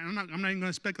 and I'm not even going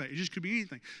to speculate. It just could be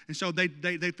anything. And so they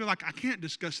feel like, I can't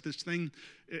discuss this thing.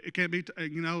 It can't be,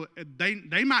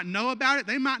 they might know about it.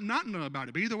 They might not know about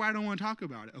it. But either way, I don't want to talk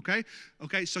about it, okay?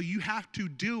 Okay, so you have to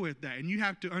deal with that. And you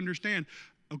have to understand,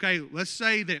 okay, let's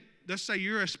say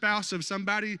you're a spouse of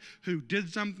somebody who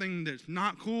did something that's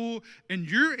not cool, and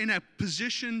you're in a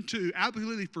position to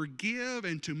absolutely forgive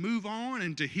and to move on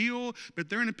and to heal, but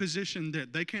they're in a position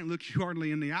that they can't look you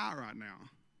hardly in the eye right now.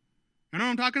 You know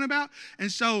what I'm talking about?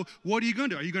 And so what are you going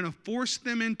to do? Are you going to force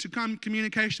them into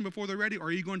communication before they're ready, or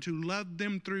are you going to love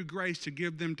them through grace to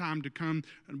give them time to come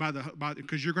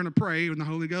because you're going to pray with the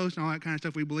Holy Ghost and all that kind of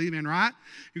stuff we believe in, right?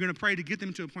 You're going to pray to get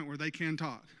them to a point where they can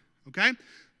talk, okay?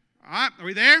 All right, are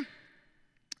we there?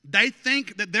 They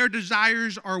think that their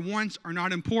desires or wants are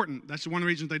not important. That's one of the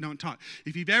reasons they don't talk.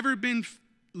 If you've ever been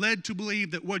led to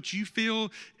believe that what you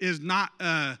feel is not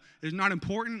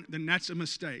important, then that's a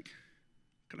mistake.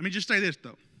 Let me just say this,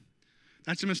 though.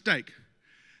 That's a mistake.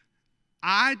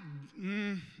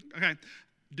 Okay.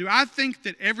 Do I think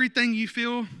that everything you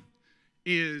feel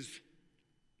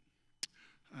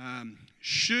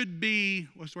should be,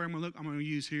 what's the word I'm going to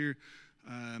use here?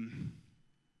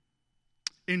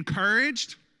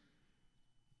 Encouraged?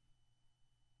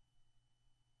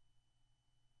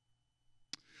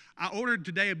 I ordered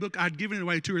today a book. I'd given it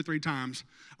away 2 or 3 times.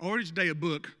 I ordered today a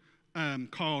book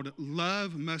called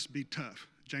Love Must Be Tough,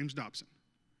 James Dobson.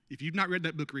 If you've not read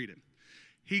that book, read it.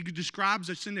 He describes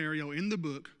a scenario in the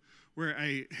book where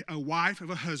a wife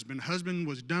of a husband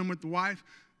was done with the wife,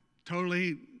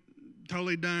 totally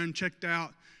done, checked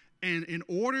out, and in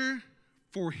order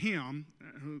for him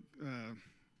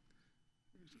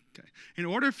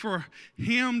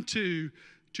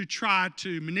to try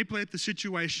to manipulate the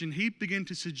situation, he began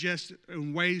to suggest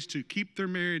ways to keep their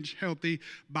marriage healthy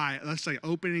by, let's say,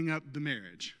 opening up the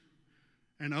marriage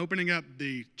and opening up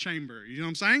the chamber. You know what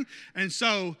I'm saying? And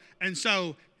so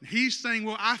he's saying,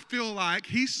 well, I feel like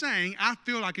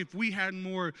if we had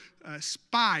more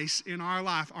spice in our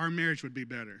life, our marriage would be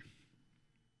better.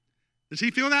 Does he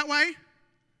feel that way?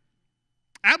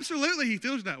 Absolutely, he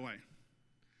feels that way.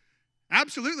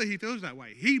 Absolutely, he feels that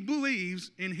way. He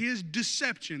believes in his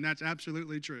deception. That's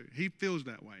absolutely true. He feels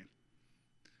that way.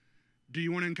 Do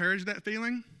you want to encourage that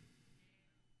feeling?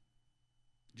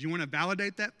 Do you want to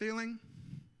validate that feeling?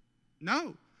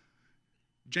 No.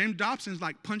 James Dobson's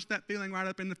like, punch that feeling right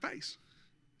up in the face.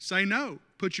 Say no.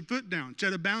 Put your foot down.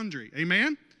 Set a boundary.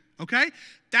 Amen? Okay?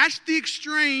 That's the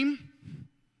extreme.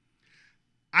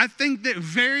 I think that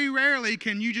very rarely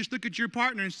can you just look at your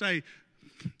partner and say,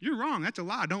 You're wrong. That's a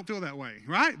lie. I don't feel that way,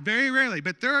 right? Very rarely.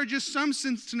 But there are just some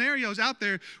scenarios out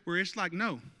there where it's like,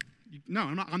 no,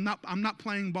 I'm not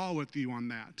playing ball with you on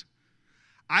that.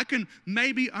 I can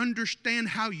maybe understand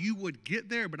how you would get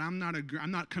there, but I'm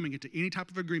not coming into any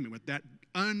type of agreement with that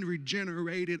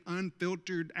unregenerated,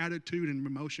 unfiltered attitude and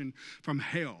emotion from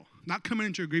hell. Not coming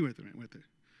into agreement with it.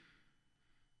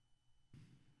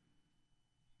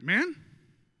 Amen?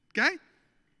 Okay?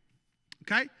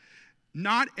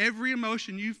 Not every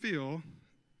emotion you feel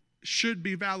should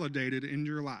be validated in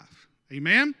your life.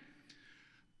 Amen?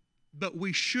 But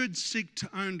we should seek to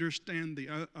understand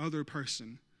the other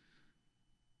person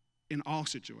in all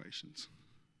situations.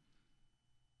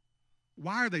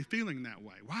 Why are they feeling that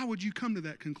way? Why would you come to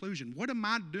that conclusion? What am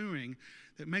I doing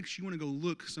that makes you want to go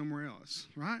look somewhere else,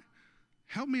 right?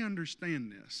 Help me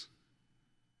understand this.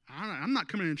 I'm not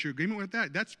coming into agreement with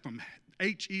that. That's from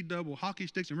HE double hockey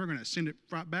sticks, and we're going to send it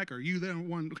right back. Or you the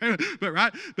one? But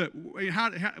right? But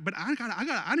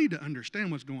I need to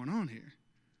understand what's going on here.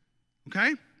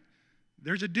 Okay?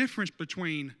 There's a difference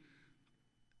between,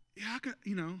 I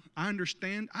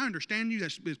understand you.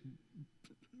 That's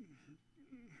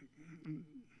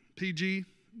PG,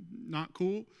 not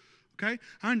cool. Okay?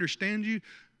 I understand you.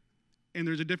 And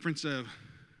there's a difference of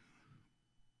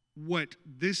what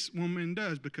this woman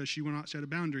does because she will not set a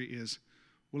boundary is,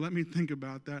 well, let me think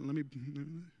about that.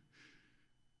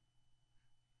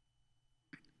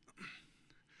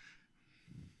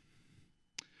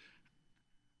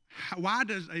 Why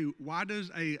does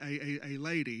a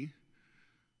lady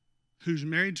who's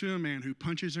married to a man who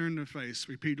punches her in the face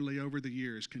repeatedly over the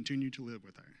years continue to live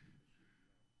with her?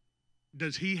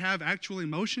 Does he have actual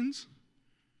emotions?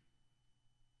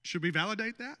 Should we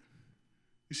validate that?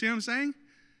 You see what I'm saying?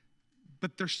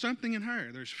 But there's something in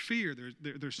her. There's fear.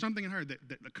 There's something in her that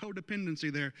the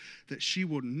codependency there that she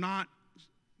will not.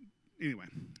 Anyway,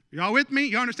 y'all with me?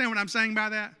 Y'all understand what I'm saying by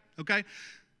that? Okay?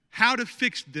 How to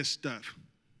fix this stuff.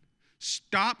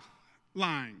 Stop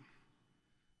lying.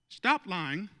 Stop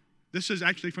lying. This is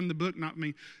actually from the book, not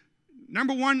me.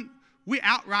 Number one, we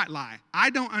outright lie.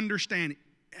 I don't understand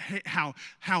how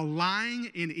lying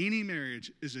in any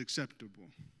marriage is acceptable.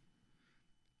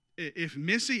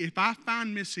 If I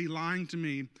find Missy lying to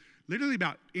me literally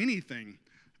about anything,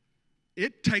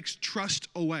 it takes trust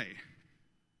away.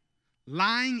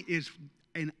 Lying is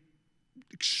an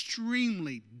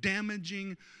extremely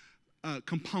damaging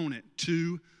component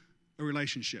to a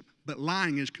relationship, but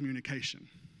lying is communication.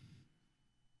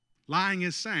 Lying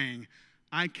is saying,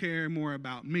 I care more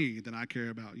about me than I care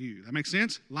about you. That makes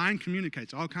sense? Lying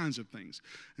communicates all kinds of things.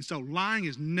 And so lying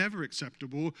is never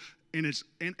acceptable. And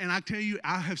I tell you,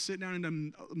 I have sat down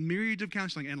in myriads of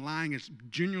counseling, and lying is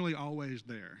generally always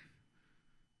there.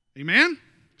 Amen?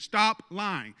 Stop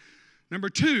lying. Number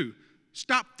two,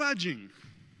 stop fudging,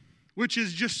 which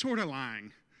is just sort of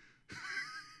lying.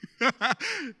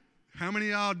 How many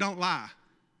of y'all don't lie?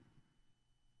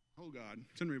 Oh, God,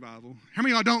 it's in revival. How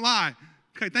many of y'all don't lie?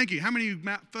 Okay, thank you. How many of you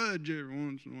might fudge every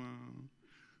once in a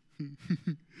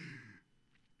while?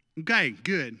 Okay,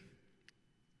 good.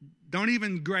 Don't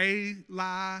even gray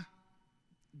lie.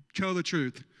 Tell the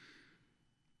truth.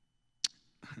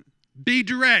 Be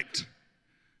direct.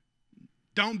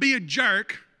 Don't be a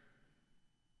jerk,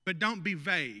 but don't be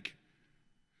vague.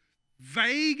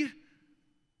 Vague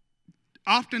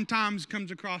oftentimes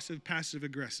comes across as passive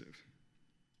aggressive.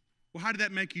 Well, how did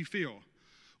that make you feel?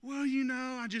 Well, I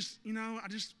feel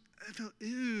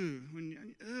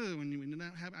when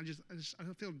that happens. I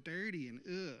feel dirty and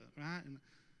right and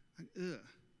like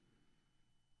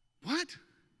What?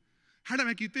 How did that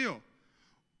make you feel?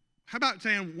 How about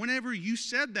saying, whenever you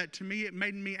said that to me, it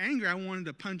made me angry. I wanted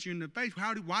to punch you in the face.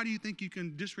 Why do you think you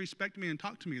can disrespect me and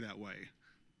talk to me that way?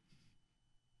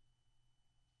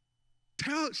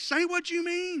 Say what you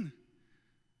mean.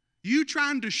 You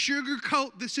trying to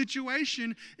sugarcoat the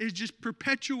situation is just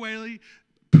perpetually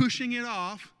pushing it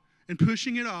off and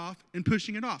pushing it off and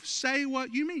pushing it off. Say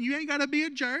what you mean. You ain't got to be a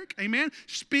jerk. Amen.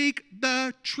 Speak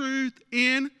the truth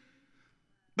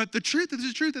but the truth is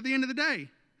the truth at the end of the day.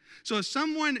 So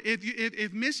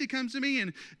if Missy comes to me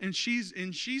and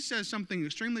she says something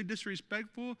extremely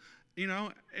disrespectful,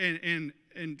 and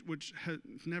which has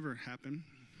never happened.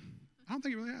 I don't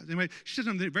think it really has. Anyway, she says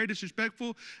something very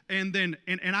disrespectful, and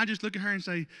I just look at her and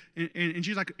say, and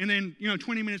she's like, and then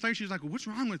 20 minutes later she's like, well, what's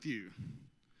wrong with you?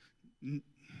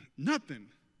 Nothing.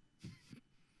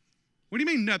 What do you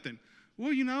mean nothing?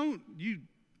 Well, you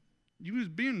was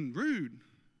being rude.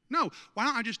 No, why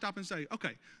don't I just stop and say,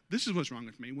 okay, this is what's wrong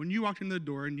with me. When you walked in the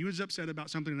door and you was upset about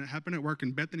something that happened at work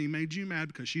and Bethany made you mad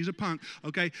because she's a punk,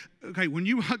 okay, when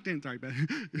you walked in, sorry, Beth.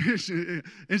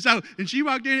 and she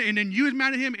walked in and then you was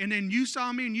mad at him and then you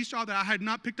saw me and you saw that I had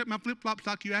not picked up my flip-flops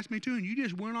like you asked me to and you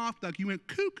just went off, like you went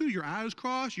cuckoo, your eyes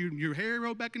crossed, your hair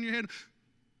rolled back in your head,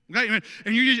 okay,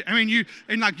 and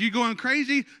you're going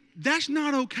crazy. That's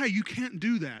not okay. You can't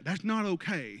do that. That's not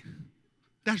okay.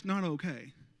 That's not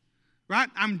okay. Right?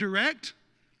 I'm direct,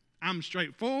 I'm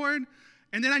straightforward,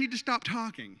 and then I need to stop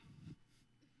talking.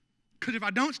 Because if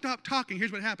I don't stop talking,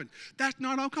 here's what happens. That's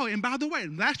not okay. And by the way,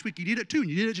 last week you did it too, and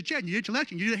you did it to Chad, and you did it to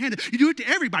Lexi, and you did it to Hannah. You do it to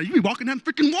everybody. You be walking down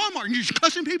freaking Walmart, and you're just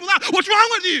cussing people out. What's wrong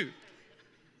with you?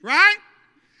 Right?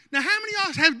 Now, how many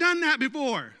of us have done that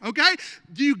before? Okay?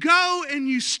 You go and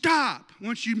you stop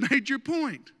once you made your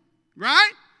point.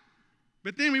 Right?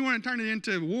 But then we want to turn it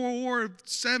into World War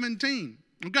 17.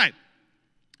 Okay.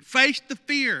 Face the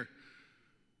fear.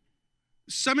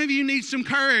 Some of you need some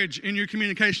courage in your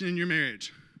communication in your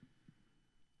marriage.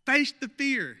 Face the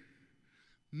fear.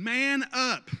 Man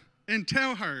up and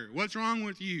tell her what's wrong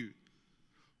with you.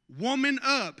 Woman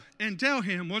up and tell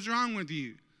him what's wrong with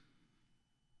you.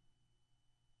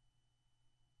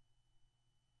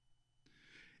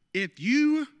 If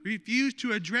you refuse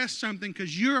to address something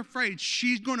because you're afraid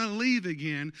she's going to leave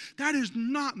again, that is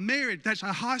not marriage. That's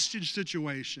a hostage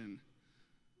situation.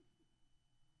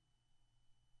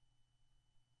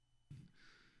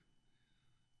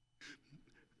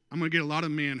 I'm going to get a lot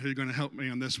of men who are going to help me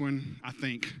on this one, I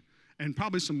think, and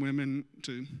probably some women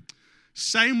too.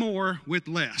 Say more with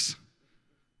less.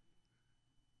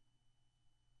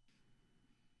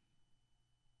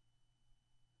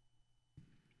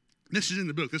 This is in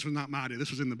the book. This was not my idea.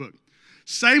 This was in the book.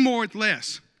 Say more with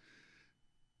less.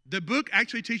 The book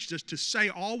actually teaches us to say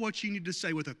all what you need to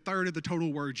say with a third of the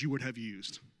total words you would have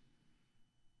used.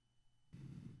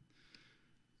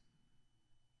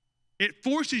 It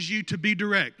forces you to be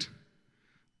direct.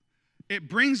 It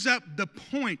brings up the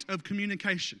point of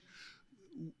communication.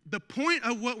 The point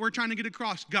of what we're trying to get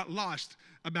across got lost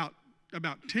about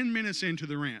 10 minutes into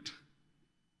the rant.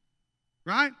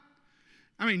 Right?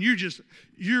 I mean,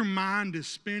 your mind is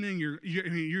spinning. You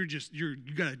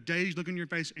got a dazed look in your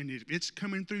face, and it's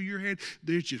coming through your head.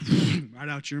 It's just right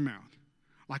out your mouth,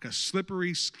 like a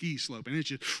slippery ski slope. And it's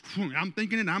just, I'm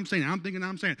thinking it, I'm saying it, I'm thinking it,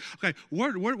 I'm saying it. Okay,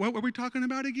 what were we talking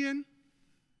about again?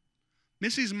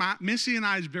 Missy and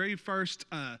I's very first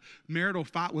marital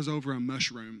fight was over a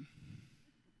mushroom.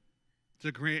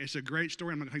 It's a great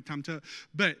story. I'm not going to take time to tell it.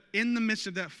 But in the midst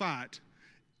of that fight,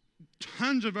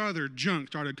 tons of other junk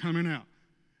started coming out.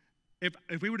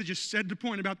 If we would have just said the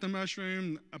point about the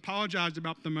mushroom, apologized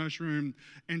about the mushroom,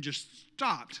 and just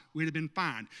stopped, we'd have been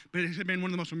fine. But it had been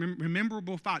one of the most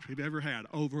memorable fights we've ever had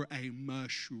over a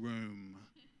mushroom.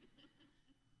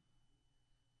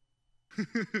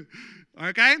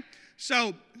 Okay?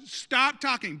 So stop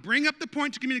talking. Bring up the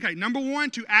point to communicate. Number one,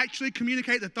 to actually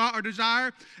communicate the thought or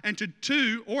desire. And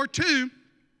two,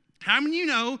 how many of you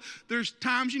know there's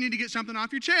times you need to get something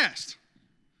off your chest?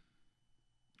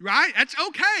 Right? That's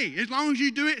okay, as long as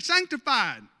you do it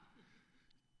sanctified.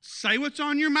 Say what's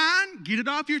on your mind, get it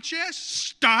off your chest,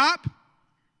 stop,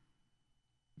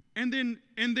 and then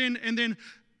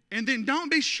don't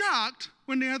be shocked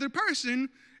when the other person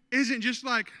isn't just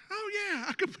like, oh yeah,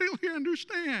 I completely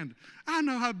understand. I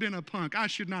know I've been a punk. I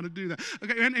should not do that.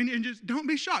 Okay, and just don't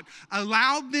be shocked.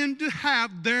 Allow them to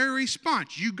have their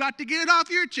response. You got to get it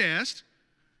off your chest.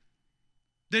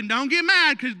 Then don't get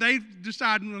mad because they've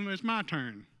decided it's my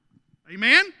turn.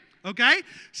 Amen? Okay?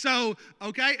 So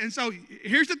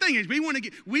here's the thing is we want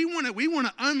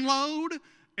to unload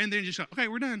and then just go, okay,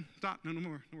 we're done. Stop. No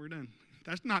more. No, we're done.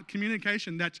 That's not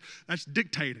communication. That's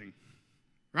dictating.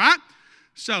 Right?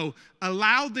 So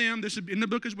allow them, this is in the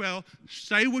book as well,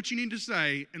 say what you need to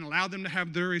say and allow them to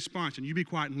have their response. And you be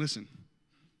quiet and listen.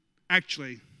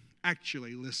 Actually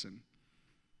listen.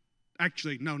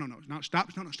 Actually, no, stop.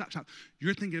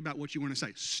 You're thinking about what you want to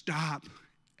say. Stop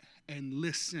and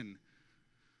listen.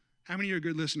 How many of you are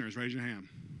good listeners? Raise your hand.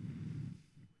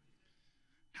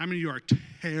 How many of you are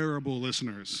terrible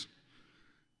listeners?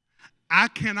 I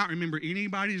cannot remember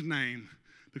anybody's name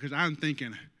because I'm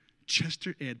thinking,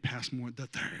 Chester Ed Passmore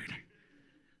III.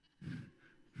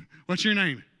 What's your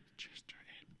name? Chester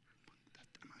Ed.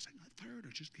 Am I saying the third or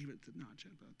just give it to, no,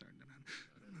 Chester the third.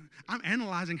 I'm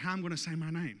analyzing how I'm going to say my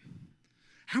name.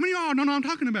 How many of y'all know what I'm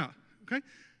talking about? Okay?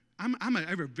 I'm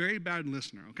a very bad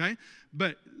listener, okay?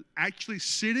 But actually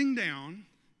sitting down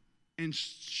and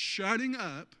shutting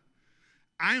up,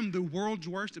 I am the world's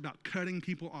worst about cutting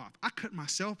people off. I cut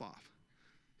myself off,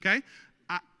 okay?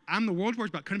 I'm the world's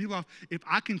worst about cutting people off. If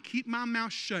I can keep my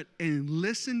mouth shut and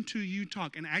listen to you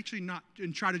talk and actually not,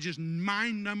 and try to just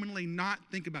mind-numbingly not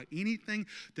think about anything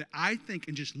that I think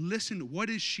and just listen to what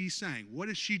is she saying? What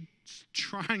is she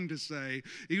trying to say,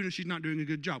 even if she's not doing a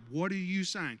good job? What are you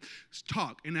saying? Just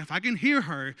talk. And if I can hear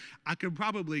her, I could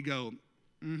probably go,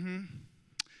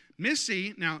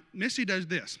 Missy does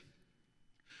this.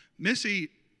 Missy,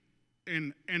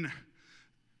 and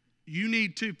you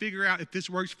need to figure out if this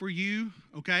works for you,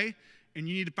 okay? And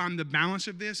you need to find the balance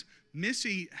of this.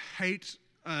 Missy hates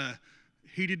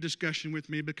heated discussion with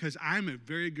me because I'm a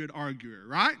very good arguer,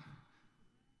 right?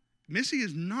 Missy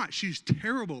is not. She's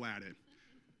terrible at it,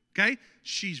 okay?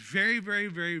 She's very, very,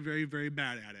 very, very, very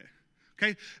bad at it,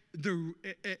 okay?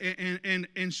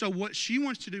 And so what she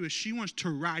wants to do is she wants to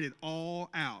write it all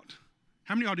out.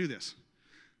 How many of y'all do this?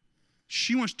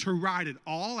 She wants to write it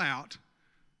all out.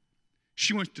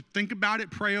 She wants to think about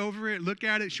it, pray over it, look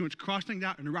at it. She wants to cross things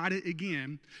out and write it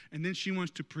again. And then she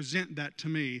wants to present that to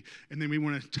me. And then we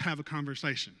want to have a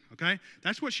conversation, okay?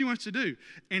 That's what she wants to do.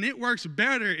 And it works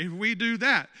better if we do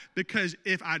that. Because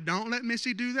if I don't let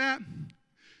Missy do that,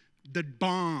 the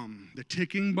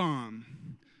ticking bomb,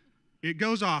 it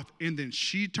goes off. And then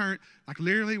she turned, like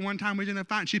literally one time we was in a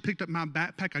fight, and she picked up my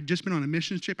backpack. I'd just been on a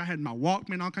mission trip. I had my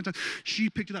Walkman, all kinds of stuff. She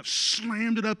picked it up,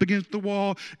 slammed it up against the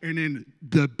wall, and then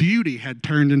the beauty had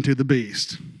turned into the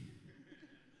beast.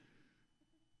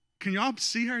 Can y'all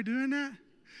see her doing that?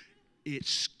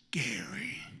 It's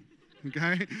scary.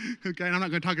 Okay? Okay, and I'm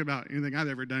not going to talk about anything I've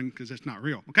ever done because it's not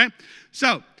real. Okay?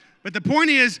 So, but the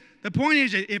point is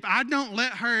that if I don't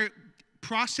let her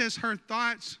process her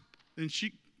thoughts, then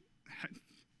she,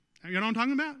 you know what I'm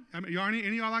talking about? Any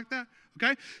of y'all like that?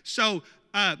 Okay? So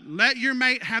let your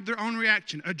mate have their own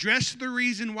reaction. Address the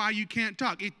reason why you can't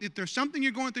talk. If there's something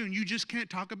you're going through and you just can't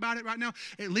talk about it right now,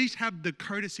 at least have the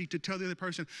courtesy to tell the other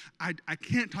person, I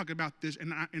can't talk about this,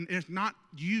 and it's not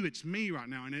you, it's me right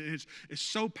now, and it's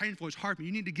so painful, it's hard for me.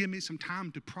 You need to give me some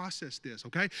time to process this,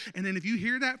 okay? And then if you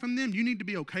hear that from them, you need to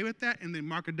be okay with that and then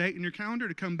mark a date in your calendar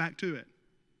to come back to it.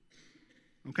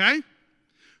 Okay?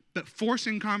 But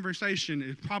forcing conversation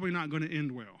is probably not going to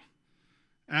end well.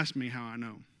 Ask me how I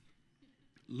know.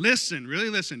 Listen,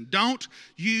 really listen. Don't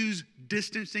use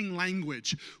distancing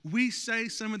language. We say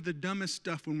some of the dumbest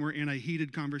stuff when we're in a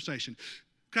heated conversation.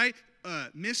 Okay?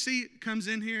 Missy comes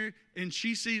in here and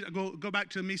she sees, go back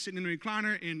to me sitting in the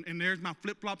recliner and there's my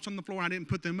flip-flops on the floor. I didn't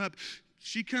put them up.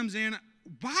 She comes in,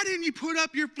 why didn't you put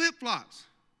up your flip-flops?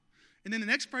 And then the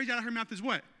next phrase out of her mouth is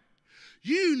what?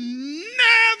 You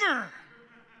never,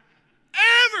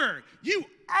 ever, you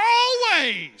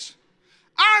always.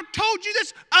 I've told you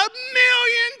this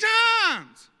 1,000,000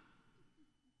 times.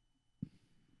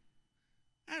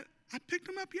 I picked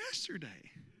them up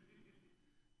yesterday.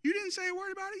 You didn't say a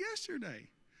word about it yesterday.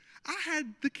 I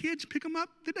had the kids pick them up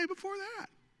the day before that.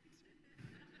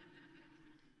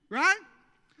 Right?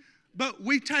 But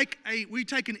we take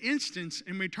an instance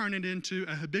and we turn it into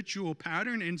a habitual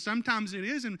pattern, and sometimes it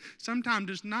is, and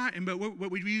sometimes it's not. But what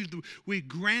we use, we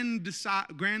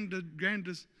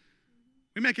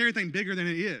we make everything bigger than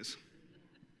it is.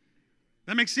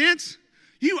 That makes sense?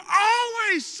 You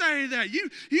always say that.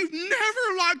 You've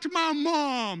never liked my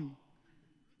mom.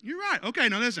 You're right. Okay,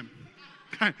 now listen.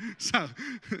 Okay, so,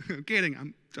 I'm kidding.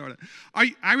 I'm sorry.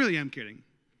 I really am kidding.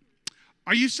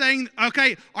 Are you saying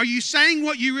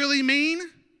what you really mean?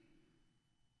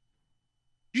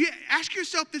 You ask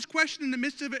yourself this question in the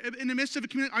midst of a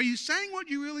community. Are you saying what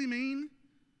you really mean?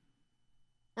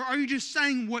 Or are you just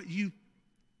saying what you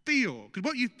feel? Because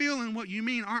what you feel and what you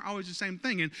mean aren't always the same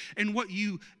thing. And what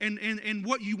you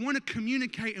want to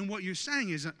communicate and what you're saying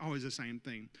isn't always the same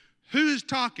thing. Who is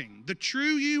talking? The true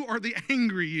you or the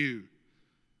angry you?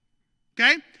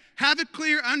 Okay? Have a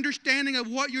clear understanding of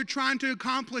what you're trying to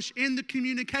accomplish in the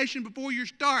communication before you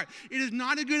start. It is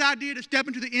not a good idea to step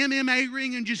into the MMA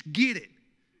ring and just get it.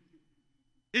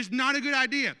 It's not a good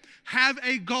idea. Have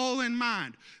a goal in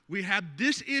mind. We have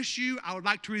this issue. I would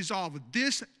like to resolve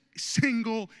this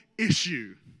single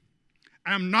issue.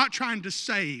 I'm not trying to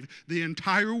save the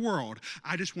entire world.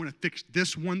 I just want to fix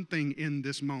this one thing in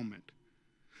this moment.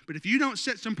 But if you don't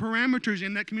set some parameters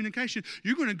in that communication,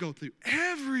 you're going to go through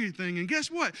everything. And guess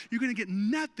what? You're going to get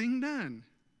nothing done.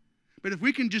 But if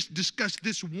we can just discuss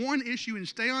this one issue and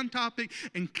stay on topic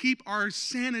and keep our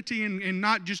sanity and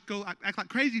not just go act like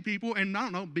crazy people and, I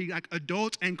don't know, be like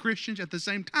adults and Christians at the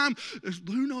same time,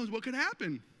 who knows what could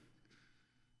happen?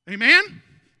 Amen?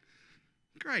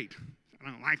 Great. I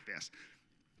don't like this.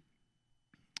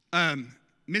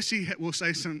 Missy will say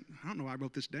I don't know why I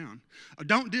wrote this down.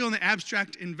 Don't deal in the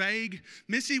abstract and vague.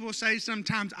 Missy will say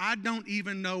sometimes, I don't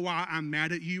even know why I'm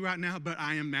mad at you right now, but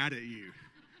I am mad at you.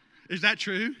 Is that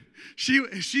true? She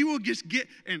will just get,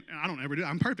 and I don't ever do it,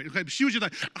 I'm perfect. Okay, but she was just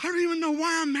like, I don't even know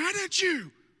why I'm mad at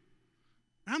you.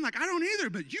 And I'm like, I don't either,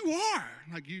 but you are.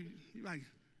 Like, you like,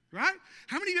 right?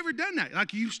 How many of you ever done that?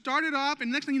 Like, you started off,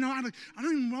 and next thing you know, I don't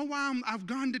even know why I've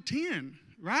gone to 10,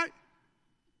 right?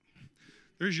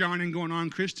 There's yarning going on.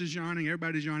 Krista's yarning.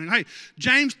 Everybody's yarning. Hey,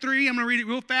 James 3, I'm going to read it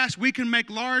real fast. We can make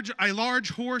a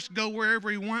large horse go wherever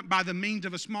we want by the means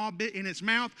of a small bit in its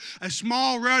mouth. A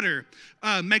small rudder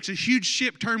makes a huge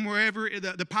ship turn wherever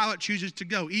the pilot chooses to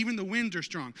go. Even the winds are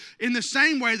strong. In the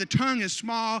same way, the tongue is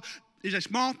a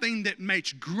small thing that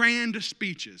makes grand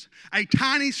speeches. A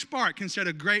tiny spark can set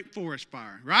a great forest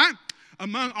fire, right?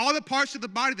 Among all the parts of the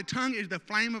body, the tongue is the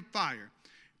flame of fire.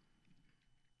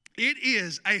 It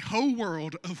is a whole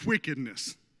world of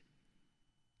wickedness,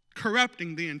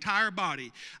 corrupting the entire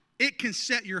body. It can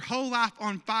set your whole life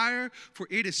on fire, for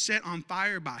it is set on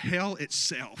fire by hell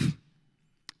itself.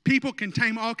 People can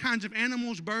tame all kinds of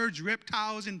animals, birds,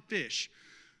 reptiles, and fish.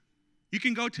 You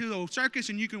can go to the circus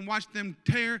and you can watch them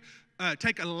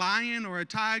take a lion or a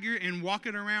tiger and walk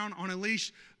it around on a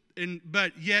leash,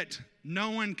 but yet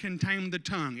no one can tame the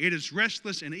tongue. It is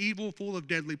restless and evil, full of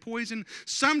deadly poison.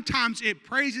 Sometimes it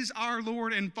praises our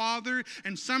Lord and Father,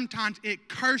 and sometimes it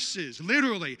curses.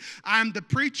 Literally, I'm the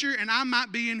preacher, and I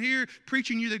might be in here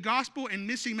preaching you the gospel, and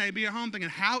Missy may be at home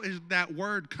thinking, how is that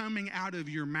word coming out of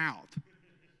your mouth?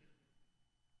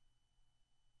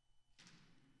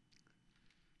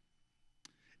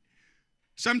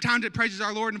 Sometimes it praises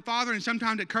our Lord and Father, and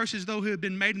sometimes it curses those who have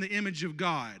been made in the image of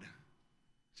God.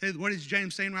 What is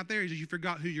James saying right there? Is that you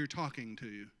forgot who you're talking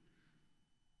to.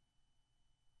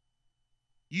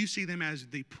 You see them as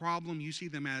the problem. You see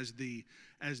them as the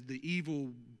evil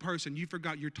person. You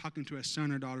forgot you're talking to a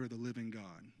son or daughter of the living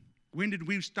God. When did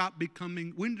we stop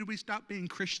being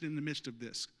Christian in the midst of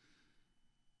this?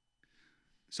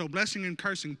 So blessing and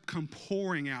cursing come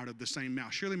pouring out of the same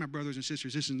mouth. Surely, my brothers and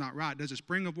sisters, this is not right. Does a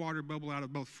spring of water bubble out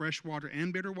of both fresh water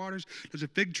and bitter waters? Does a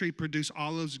fig tree produce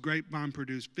olives, grapevine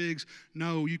produce figs?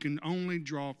 No, you can only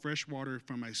draw fresh water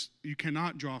you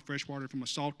cannot draw fresh water from a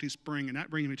salty spring. And that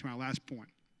brings me to my last point.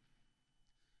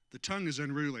 The tongue is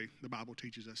unruly, the Bible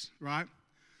teaches us, right?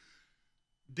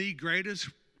 The greatest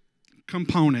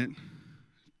component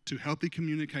to healthy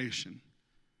communication,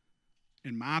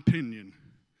 in my opinion,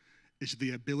 is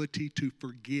the ability to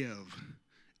forgive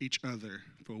each other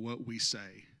for what we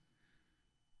say.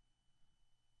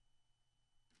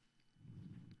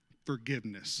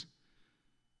 Forgiveness.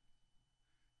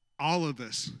 All of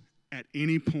us, at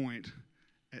any point,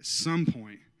 at some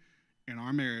point in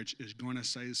our marriage, is going to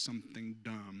say something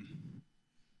dumb.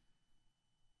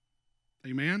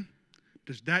 Amen?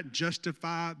 Does that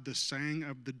justify the saying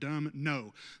of the dumb?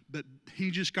 No. But he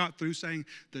just got through saying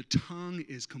the tongue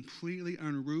is completely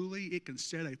unruly. It can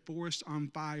set a forest on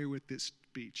fire with its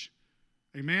speech.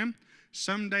 Amen?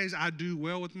 Some days I do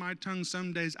well with my tongue.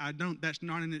 Some days I don't. That's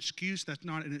not an excuse. That's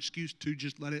not an excuse to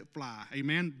just let it fly.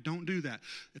 Amen? Don't do that.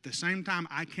 At the same time,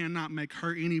 I cannot make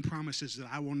her any promises that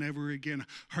I will never again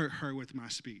hurt her with my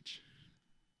speech.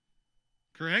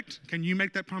 Correct? Can you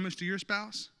make that promise to your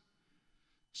spouse?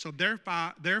 So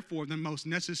therefore, the most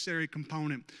necessary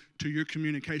component to your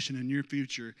communication in your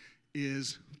future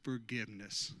is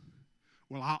forgiveness.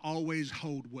 Will I always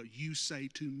hold what you say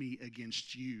to me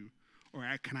against you, or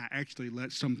can I actually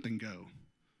let something go?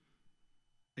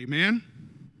 Amen?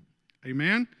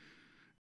 Amen?